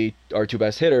arguably our two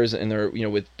best hitters, and they're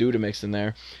with Duda mixed in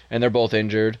there, and they're both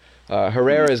injured.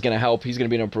 Herrera is going to help. He's going to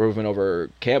be an improvement over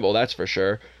Campbell, that's for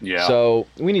sure. Yeah. So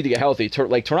we need to get healthy.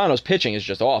 Toronto's pitching is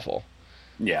just awful.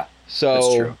 Yeah. So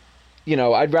that's true.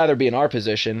 I'd rather be in our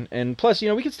position, and plus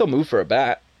we can still move for a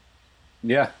bat.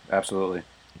 Yeah, absolutely.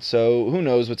 So who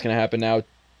knows what's going to happen now?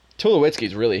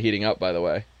 Tulowitzki's really heating up, by the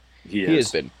way. He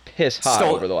has been piss hot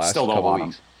over the last couple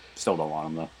weeks. Still don't want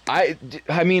him, though.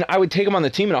 I mean, I would take him on the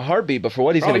team in a heartbeat, but for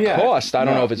what he's going to cost, I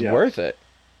don't know if it's worth it.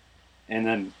 And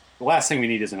then the last thing we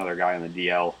need is another guy on the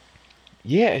DL.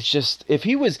 Yeah, it's just if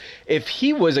he was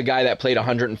a guy that played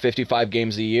 155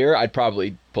 games a year, I'd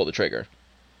probably pull the trigger.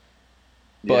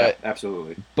 But, yeah,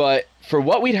 absolutely. But for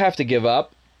what we'd have to give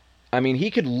up, I mean, he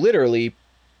could literally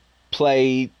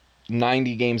play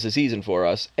 90 games a season for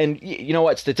us. And you know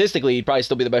what? Statistically, he'd probably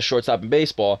still be the best shortstop in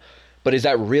baseball. But is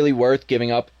that really worth giving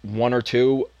up one or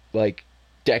two,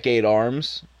 decade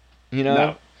arms?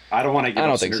 No. I don't want to give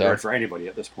up Syndergaard for anybody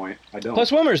at this point. I don't.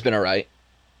 Plus, Wilmer's been all right.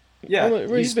 Yeah.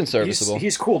 He's been serviceable.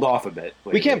 He's cooled off a bit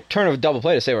lately. We can't turn a double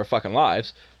play to save our fucking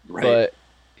lives. Right. But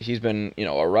he's been,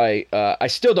 all right. I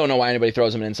still don't know why anybody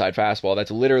throws him an inside fastball. That's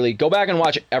literally... Go back and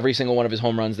watch every single one of his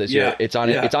home runs this year. It's on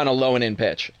a low and in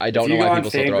pitch. I don't know why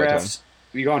people still throw it to him. If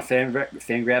you go on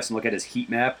Fangraphs and look at his heat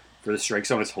map for the strike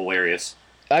zone, it's hilarious.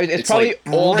 It's probably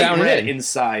all down and in.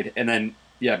 Inside, and then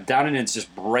down and in it's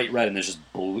just bright red, and there's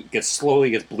just blue, slowly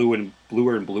gets bluer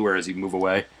and bluer as you move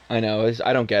away. I know.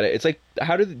 I don't get it. It's like,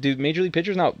 how do major league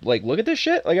pitchers not look at this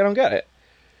shit? I don't get it.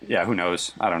 Yeah, who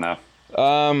knows? I don't know.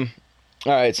 All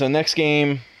right. So next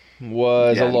game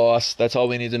was a loss. That's all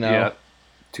we need to know. Yeah,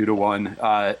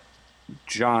 2-1.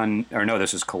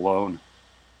 This is Cologne.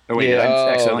 Oh wait, did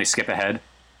I accidentally skip ahead?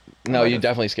 No, you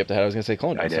definitely skipped ahead. I was gonna say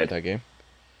Cologne didn't start that game.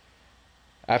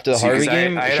 After the Harvey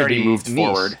game, I had already moved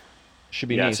forward. Should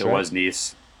be Nice, Yes, it was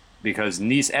Nice. Because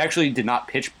Nice actually did not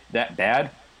pitch that bad.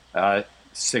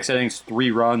 6 innings,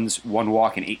 3 runs, 1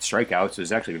 walk, and 8 strikeouts. It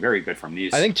was actually very good from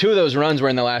Nice. I think 2 of those runs were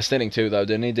in the last inning, too, though,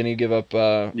 didn't he? Didn't he give up...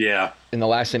 yeah. In the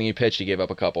last inning he pitched, he gave up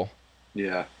a couple.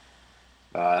 Yeah.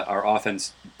 Our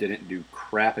offense didn't do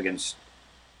crap against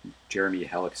Jeremy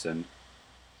Hellickson.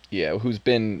 Yeah, who's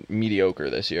been mediocre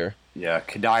this year. Yeah,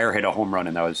 Kadire hit a home run,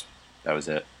 and that was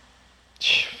it.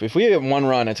 If we get 1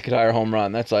 run, it's a Kadire home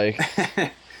run. That's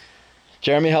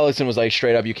Jeremy Hellickson was like,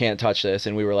 straight up, you can't touch this.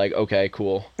 And we were like, okay,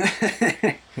 cool.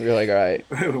 We were like, all right,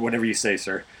 Whatever you say,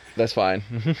 sir. that's fine.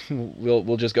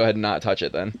 We'll just go ahead and not touch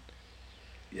it then.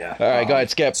 Yeah. All right, go ahead,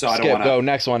 skip. So I don't skip, wanna... go,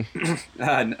 next one. All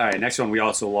right, next one we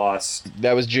also lost.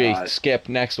 That was G. Skip,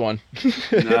 next one.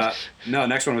 No,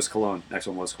 next one was Cologne. Next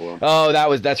one was Cologne. Oh,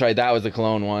 that's right. That was the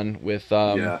Cologne one with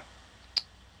Yeah.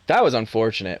 That was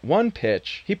unfortunate. One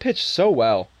pitch. He pitched so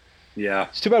well. Yeah.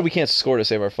 It's too bad we can't score to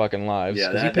save our fucking lives. Yeah,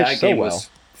 'cause he that pitched so game well. was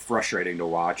frustrating to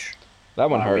watch. That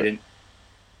one hurt.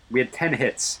 We had 10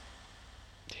 hits.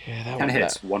 Yeah, that 10 one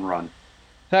hits, 1 run.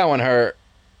 That one hurt.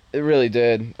 It really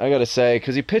did. I gotta say,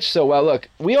 because he pitched so well. Look,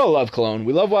 we all love Cologne.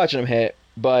 We love watching him hit,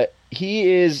 but he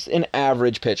is an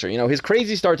average pitcher. You know, his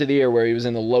crazy start to the year where he was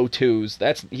in the low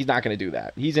 2s, he's not going to do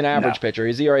that. He's an average pitcher.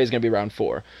 His ERA is going to be around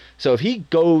 4. So if he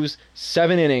goes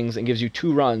 7 innings and gives you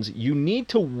 2 runs, you need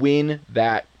to win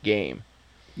that game.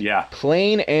 Yeah.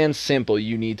 Plain and simple,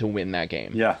 you need to win that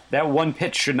game. Yeah. That one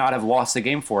pitch should not have lost the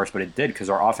game for us, but it did because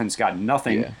our offense got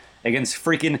nothing against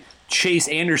freaking Chase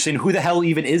Anderson. Who the hell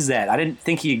even is that? I didn't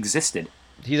think he existed.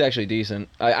 He's actually decent.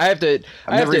 I have to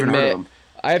never even heard of admit, him.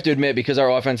 I have to admit, because our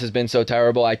offense has been so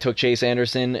terrible, I took Chase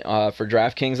Anderson for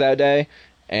DraftKings that day,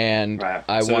 and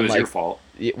I so won it was like your fault.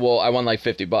 well, I won like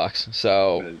 $50.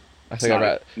 So I think I'm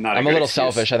a good little excuse.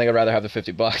 selfish. I think I'd rather have the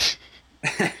 $50.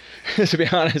 To be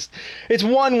honest, it's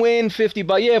 1 win,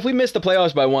 $50. Yeah, if we miss the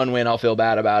playoffs by 1 win, I'll feel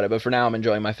bad about it. But for now, I'm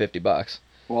enjoying my $50.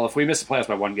 Well, if we miss the playoffs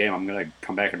by 1 game, I'm gonna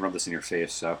come back and rub this in your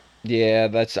face. So.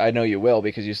 Yeah, I know you will,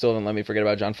 because you still didn't let me forget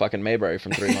about John fucking Mayberry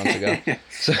from 3 months ago.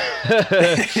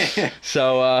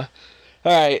 So, all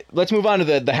right, let's move on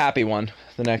to the happy one,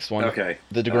 the next one. Okay.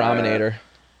 The DeGrominator.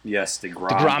 Yes, DeGrom.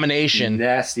 DeGromination.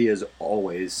 Nasty as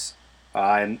always.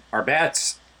 And our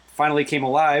bats finally came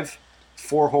alive.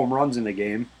 4 home runs in the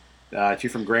game. 2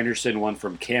 from Granderson, 1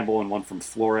 from Campbell, and 1 from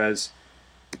Flores.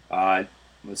 Let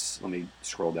me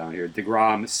scroll down here.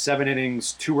 DeGrom, 7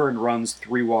 innings, 2 earned runs,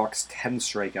 3 walks, 10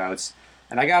 strikeouts.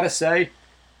 And I gotta say,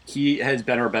 he has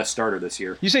been our best starter this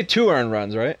year. You say 2 earned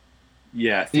runs, right?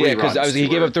 Yeah, 3 runs. because he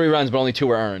gave up 3 runs, but only 2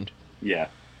 were earned. Yeah.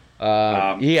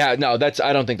 I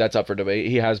don't think that's up for debate.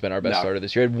 He has been our best starter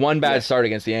this year. He had 1 bad start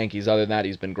against the Yankees. Other than that,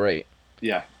 he's been great.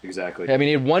 Yeah, exactly. I mean,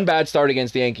 he had 1 bad start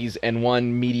against the Yankees and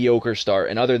 1 mediocre start.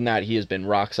 And other than that, he has been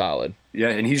rock solid. Yeah,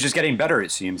 and he's just getting better,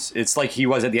 it seems. It's like he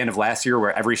was at the end of last year,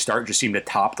 where every start just seemed to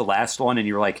top the last one, and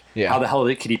you were like, how the hell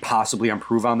could he possibly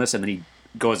improve on this? And then he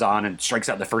goes on and strikes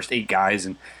out the first 8 guys,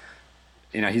 and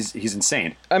he's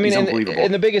insane. I mean, he's unbelievable.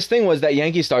 And the biggest thing was that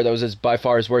Yankee start that was by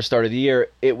far his worst start of the year.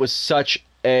 It was such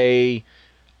a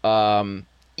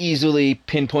easily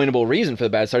pinpointable reason for the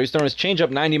bad start. He's throwing his changeup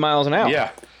 90 miles an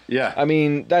hour. Yeah. I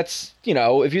mean, that's,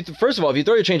 if you first of all, if you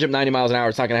throw your changeup 90 miles an hour,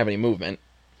 it's not going to have any movement.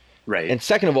 Right. And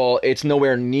second of all, it's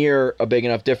nowhere near a big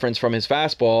enough difference from his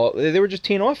fastball. They were just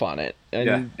teeing off on it.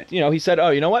 And, he said, oh,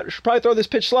 you know what? I should probably throw this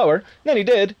pitch slower. And then he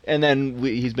did. And then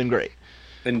he's been great.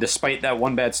 And despite that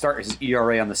 1 bad start, his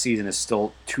ERA on the season is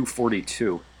still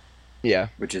 2.42. Yeah.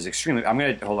 Which is extremely...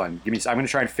 hold on. I'm going to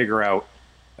try and figure out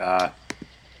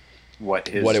what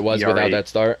it was ERA, without that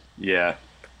start. Yeah.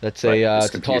 That's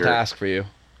it's a tall task for you.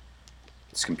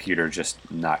 This computer just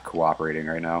not cooperating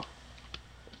right now.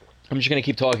 I'm just going to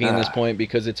keep talking at this point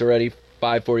because it's already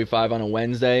 5:45 on a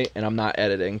Wednesday, and I'm not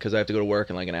editing because I have to go to work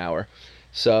in like an hour.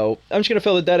 So I'm just going to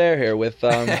fill the dead air here with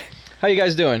how you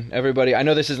guys doing, everybody? I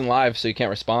know this isn't live, so you can't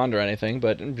respond or anything,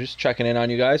 but I'm just checking in on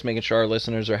you guys, making sure our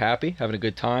listeners are happy, having a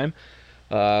good time.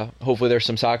 Hopefully there's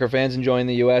some soccer fans enjoying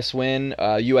the U.S. win.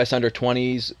 U.S.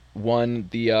 under-20s won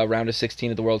the round of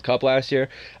 16 at the World Cup last year.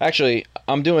 Actually,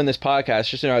 I'm doing this podcast,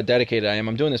 just to know how dedicated I am.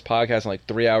 I'm doing this podcast in like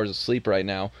 3 hours of sleep right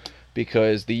now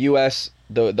because the U.S.,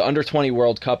 the under-20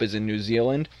 World Cup is in New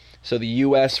Zealand. So the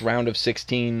U.S. round of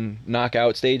 16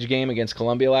 knockout stage game against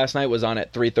Colombia last night was on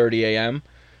at 3:30 a.m.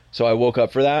 So I woke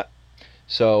up for that.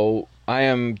 So I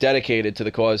am dedicated to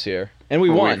the cause here. And we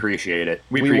won. We appreciate it.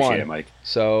 We appreciate it, Mike.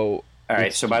 So... All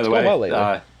right, so by the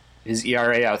way, his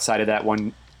ERA outside of that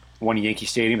one Yankee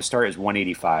Stadium start is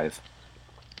 1.85.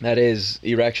 That is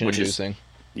erection-inducing.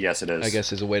 Yes, it is. I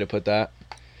guess is a way to put that.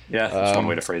 Yeah, that's one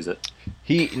way to phrase it.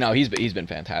 He's been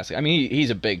fantastic. I mean, he's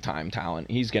a big-time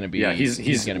talent. He's going to be he's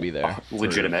going to be there.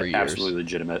 Legitimate, for years. absolutely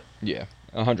legitimate. Yeah,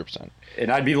 100%. And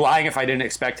I'd be lying if I didn't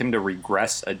expect him to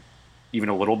regress even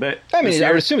a little bit. I mean, I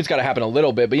would assume it's got to happen a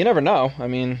little bit, but you never know. I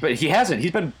mean, but he hasn't.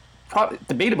 He's been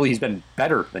debatably he's been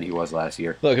better than he was last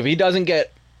year. Look, if he doesn't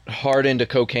get hard into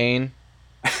cocaine,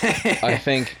 I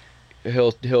think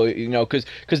he'll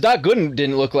because Doc Gooden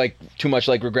didn't look like too much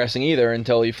like regressing either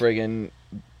until he friggin'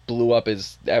 blew up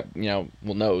his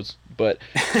nose, but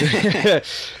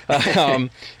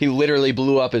he literally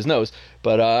blew up his nose.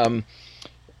 But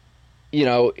you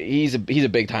know, he's a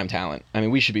big time talent. I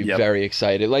mean, we should be Yep. very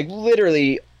excited. Like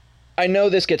literally, I know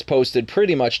this gets posted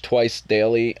pretty much twice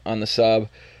daily on the sub,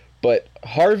 but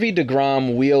Harvey,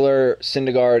 DeGrom, Wheeler,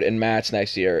 Syndergaard, and Matz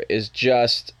next year is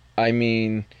just, I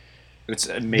mean, It's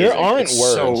amazing. there aren't It's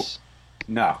words. So,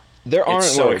 no. There aren't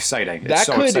It's so words. exciting. That It's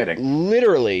so could exciting.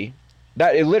 literally,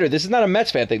 this is not a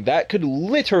Mets fan thing. That could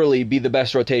literally be the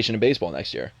best rotation in baseball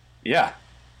next year. Yeah.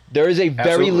 There is a very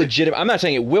Absolutely. legitimate. I'm not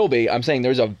saying it will be. I'm saying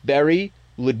there's a very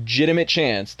legitimate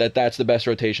chance that that's the best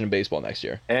rotation in baseball next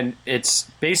year. And it's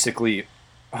basically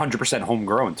 100%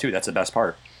 homegrown, too. That's the best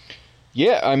part.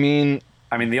 Yeah, I mean,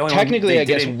 I mean, the only technically, one I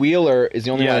guess Wheeler is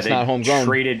the only one that's they not homegrown.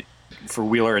 traded for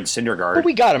Wheeler and Syndergaard. But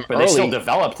we got him But early. they still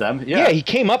developed them. Yeah, he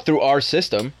came up through our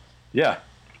system. Yeah.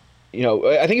 You know,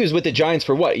 I think he was with the Giants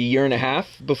for what, a year and a half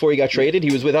before he got traded.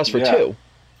 He was with us for Yeah. 2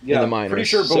 in the minors. Pretty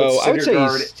sure both so I would say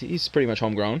Syndergaard- he's pretty much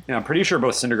homegrown. Yeah, I'm pretty sure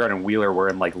both Syndergaard and Wheeler were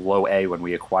in like low A when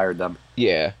we acquired them.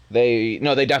 Yeah, they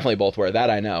definitely both were. That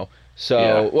I know. So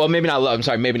Yeah. well, maybe not low. I'm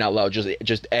sorry, maybe not low.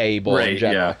 Just A ball in Right,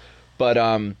 general. yeah. But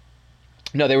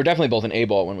no, they were definitely both an A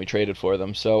ball when we traded for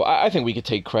them. So I think we could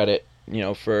take credit, you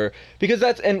know, for because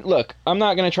that's and look, I'm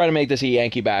not gonna try to make this a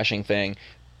Yankee bashing thing,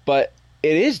 but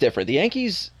it is different. The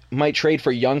Yankees might trade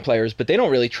for young players, but they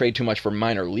don't really trade too much for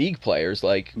minor league players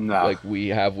like we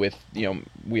have with, you know,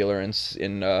 Wheeler and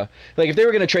like if they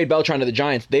were going to trade Beltran to the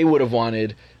Giants, they would have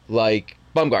wanted like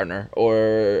Bumgarner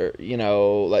or, you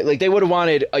know, like they would have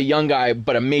wanted a young guy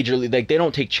but a major league, like they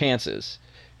don't take chances,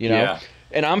 you know. Yeah.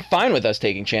 And I'm fine with us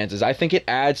taking chances. I think it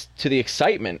adds to the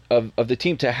excitement of the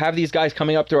team to have these guys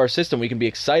coming up through our system we can be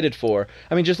excited for.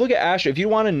 I mean, just look at Astros. If you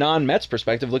want a non-Mets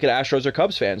perspective, look at Astros or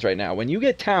Cubs fans right now. When you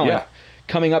get talent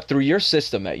coming up through your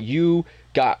system that you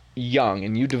got young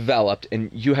and you developed and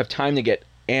you have time to get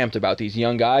amped about these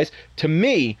young guys, to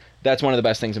me, that's one of the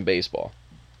best things in baseball.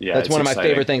 Yeah, that's it's one of my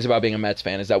exciting. favorite things about being a Mets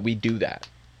fan is that we do that.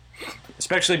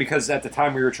 Especially because at the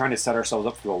time we were trying to set ourselves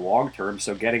up for the long term.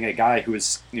 So getting a guy who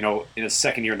was, you know, in his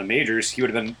second year in the majors, he would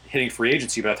have been hitting free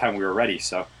agency by the time we were ready.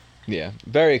 So Yeah,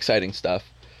 very exciting stuff.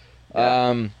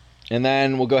 Yeah. And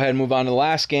then we'll go ahead and move on to the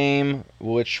last game,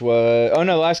 which was... Oh,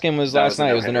 no, the last game was That last was the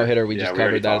night. It was the no-hitter. no-hitter. We Yeah, just we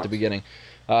already covered that at the talked. beginning,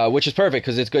 which is perfect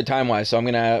because it's good time-wise. So I'm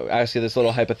going to ask you this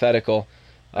little hypothetical.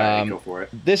 all right, go for it.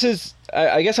 This is...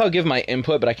 I guess I'll give my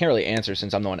input, but I can't really answer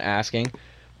since I'm the one asking.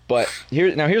 But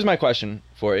here's my question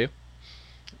for you.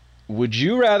 Would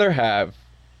you rather have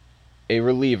a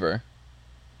reliever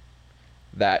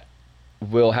that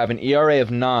will have an ERA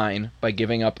of 9 by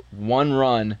giving up 1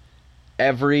 run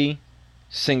every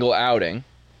single outing?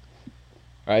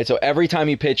 All right, so every time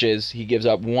he pitches, he gives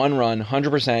up 1 run,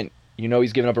 100%. You know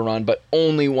he's giving up a run, but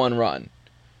only 1 run.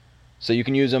 So you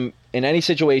can use him in any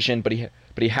situation, but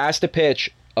he has to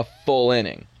pitch a full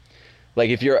inning. Like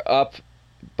if you're up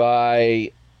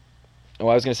by... Well,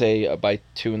 I was going to say by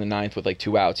 2 in the 9th with like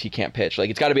 2 outs, he can't pitch.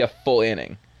 Like, it's got to be a full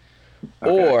inning.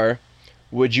 Okay. Or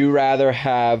would you rather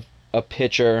have a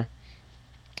pitcher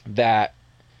that...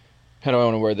 How do I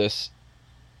want to word this?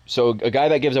 So a guy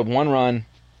that gives up 1 run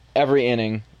every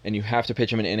inning, and you have to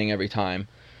pitch him an inning every time.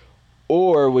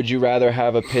 Or would you rather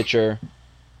have a pitcher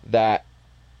that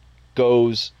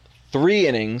goes 3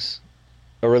 innings,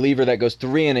 a reliever that goes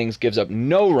 3 innings, gives up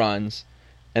no runs,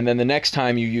 and then the next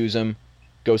time you use him,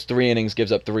 goes 3 innings,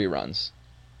 gives up 3 runs.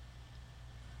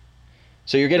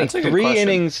 So you're getting That's a good 3 question.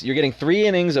 innings. You're getting 3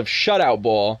 innings of shutout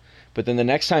ball, but then the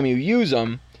next time you use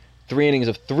him, 3 innings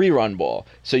of 3-run ball.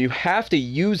 So you have to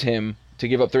use him to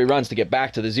give up 3 runs to get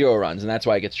back to the 0 runs, and that's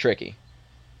why it gets tricky.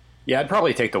 Yeah, I'd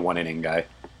probably take the 1 inning guy.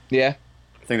 Yeah,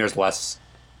 I think there's less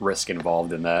risk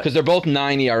involved in that. because they're both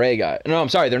 9 ERA guys. No, I'm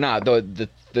sorry, they're not. The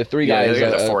 3 Yeah, guys the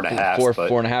other are 4.5,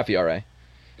 but- 4.5 ERA.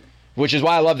 Which is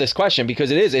why I love this question,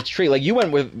 because it's tricky. Like you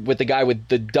went with the guy with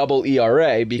the double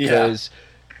ERA because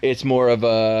it's more of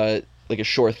a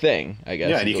sure thing, I guess.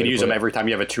 Yeah, is and you the can way to use put them it. every time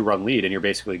you have a 2-run lead, and you're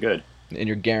basically good. And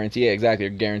you're exactly, you're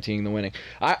guaranteeing the winning.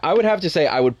 I would have to say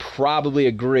I would probably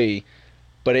agree,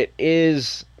 but it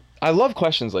is... I love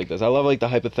questions like this. I love like the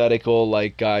hypothetical,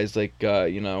 like guys like,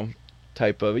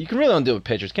 type of... You can really only do it with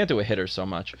pitchers. Can't do it with hitters so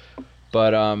much.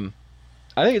 But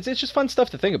I think it's just fun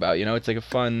stuff to think about, you know? It's like a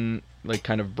fun, like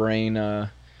kind of brain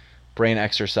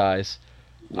exercise.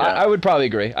 Yeah. I would probably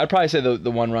agree. I'd probably say the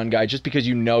 1-run guy just because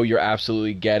you know you're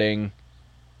absolutely getting...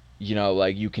 You know,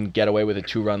 like you can get away with a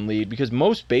 2-run lead because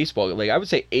most baseball, like I would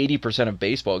say 80% of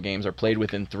baseball games are played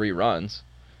within 3 runs.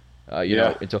 You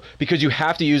know, because you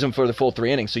have to use them for the full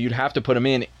 3 innings. So you'd have to put them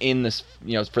in this,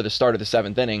 you know, for the start of the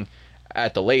 7th inning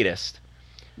at the latest.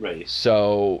 Right.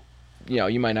 So, you know,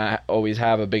 you might not always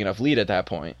have a big enough lead at that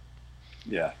point.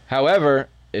 Yeah. However,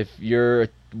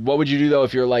 what would you do though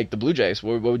if you're like the Blue Jays?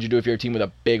 What would you do if you're a team with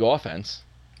a big offense?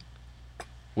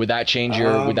 Would that change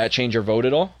your vote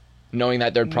at all? Knowing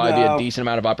that there'd probably be a decent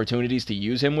amount of opportunities to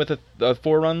use him with a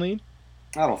 4-run lead?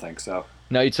 I don't think so.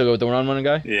 No, you'd still go with the run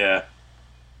guy? Yeah.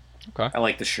 Okay. I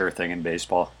like the sure thing in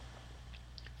baseball.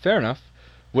 Fair enough.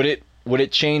 Would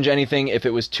it change anything if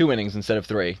it was 2 innings instead of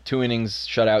 3? 2 innings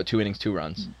shutout, 2 innings, 2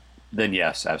 runs. Then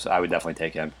yes, I would definitely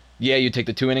take him. Yeah, you'd take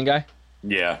the 2-inning guy?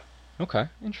 Yeah. Okay,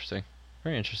 interesting.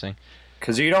 Very interesting.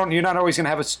 Because you're not always going to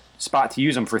have a spot to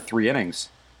use him for 3 innings.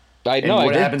 I know.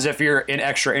 What happens if you're in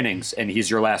extra innings and he's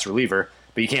your last reliever,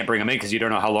 but you can't bring him in because you don't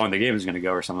know how long the game is going to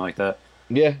go or something like that?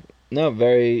 Yeah. No,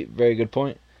 very, very good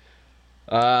point.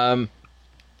 All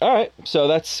right, so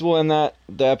we'll end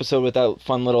the episode with that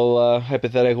fun little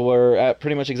hypothetical. We're at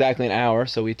pretty much exactly an hour,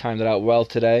 so we timed it out well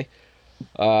today.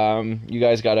 You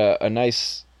guys got a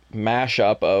nice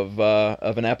mashup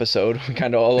of an episode,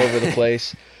 kind of all over the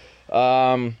place.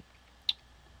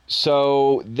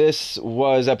 So this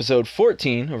was episode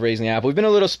 14 of Raising the Apple. We've been a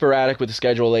little sporadic with the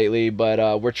schedule lately,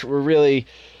 but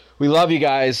we love you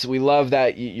guys. We love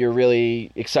that you're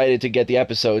really excited to get the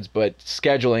episodes, but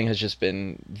scheduling has just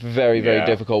been very, very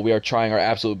difficult. We are trying our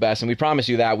absolute best, and we promise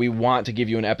you that. We want to give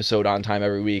you an episode on time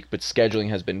every week, but scheduling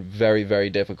has been very, very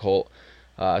difficult.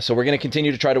 So we're going to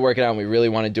continue to try to work it out, and we really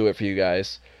want to do it for you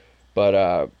guys.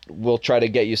 But we'll try to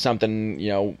get you something,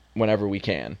 whenever we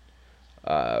can.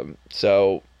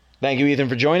 So thank you, Ethan,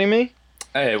 for joining me.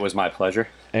 Hey, it was my pleasure.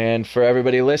 And for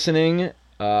everybody listening,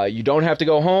 you don't have to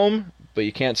go home, but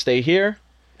you can't stay here.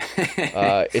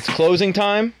 It's closing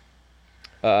time.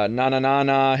 Na na na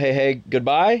na, hey hey,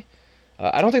 goodbye.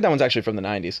 I don't think that one's actually from the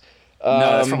 90s. No,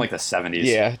 that's from like the 70s.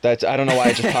 Yeah, I don't know why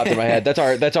it just popped in my head. That's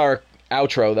our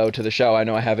outro though to the show. I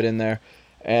know I have it in there.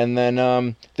 And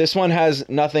then this one has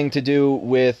nothing to do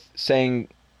with saying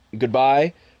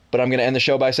goodbye, but I'm going to end the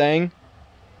show by saying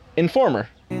Informer.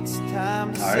 It's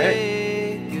time to All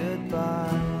say goodbye.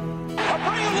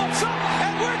 Abreu looks up,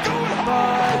 and we're going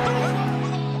home.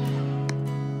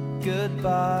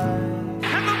 Goodbye.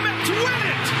 And the Mets win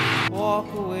it.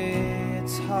 Walk away,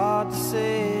 it's hard to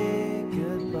say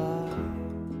goodbye.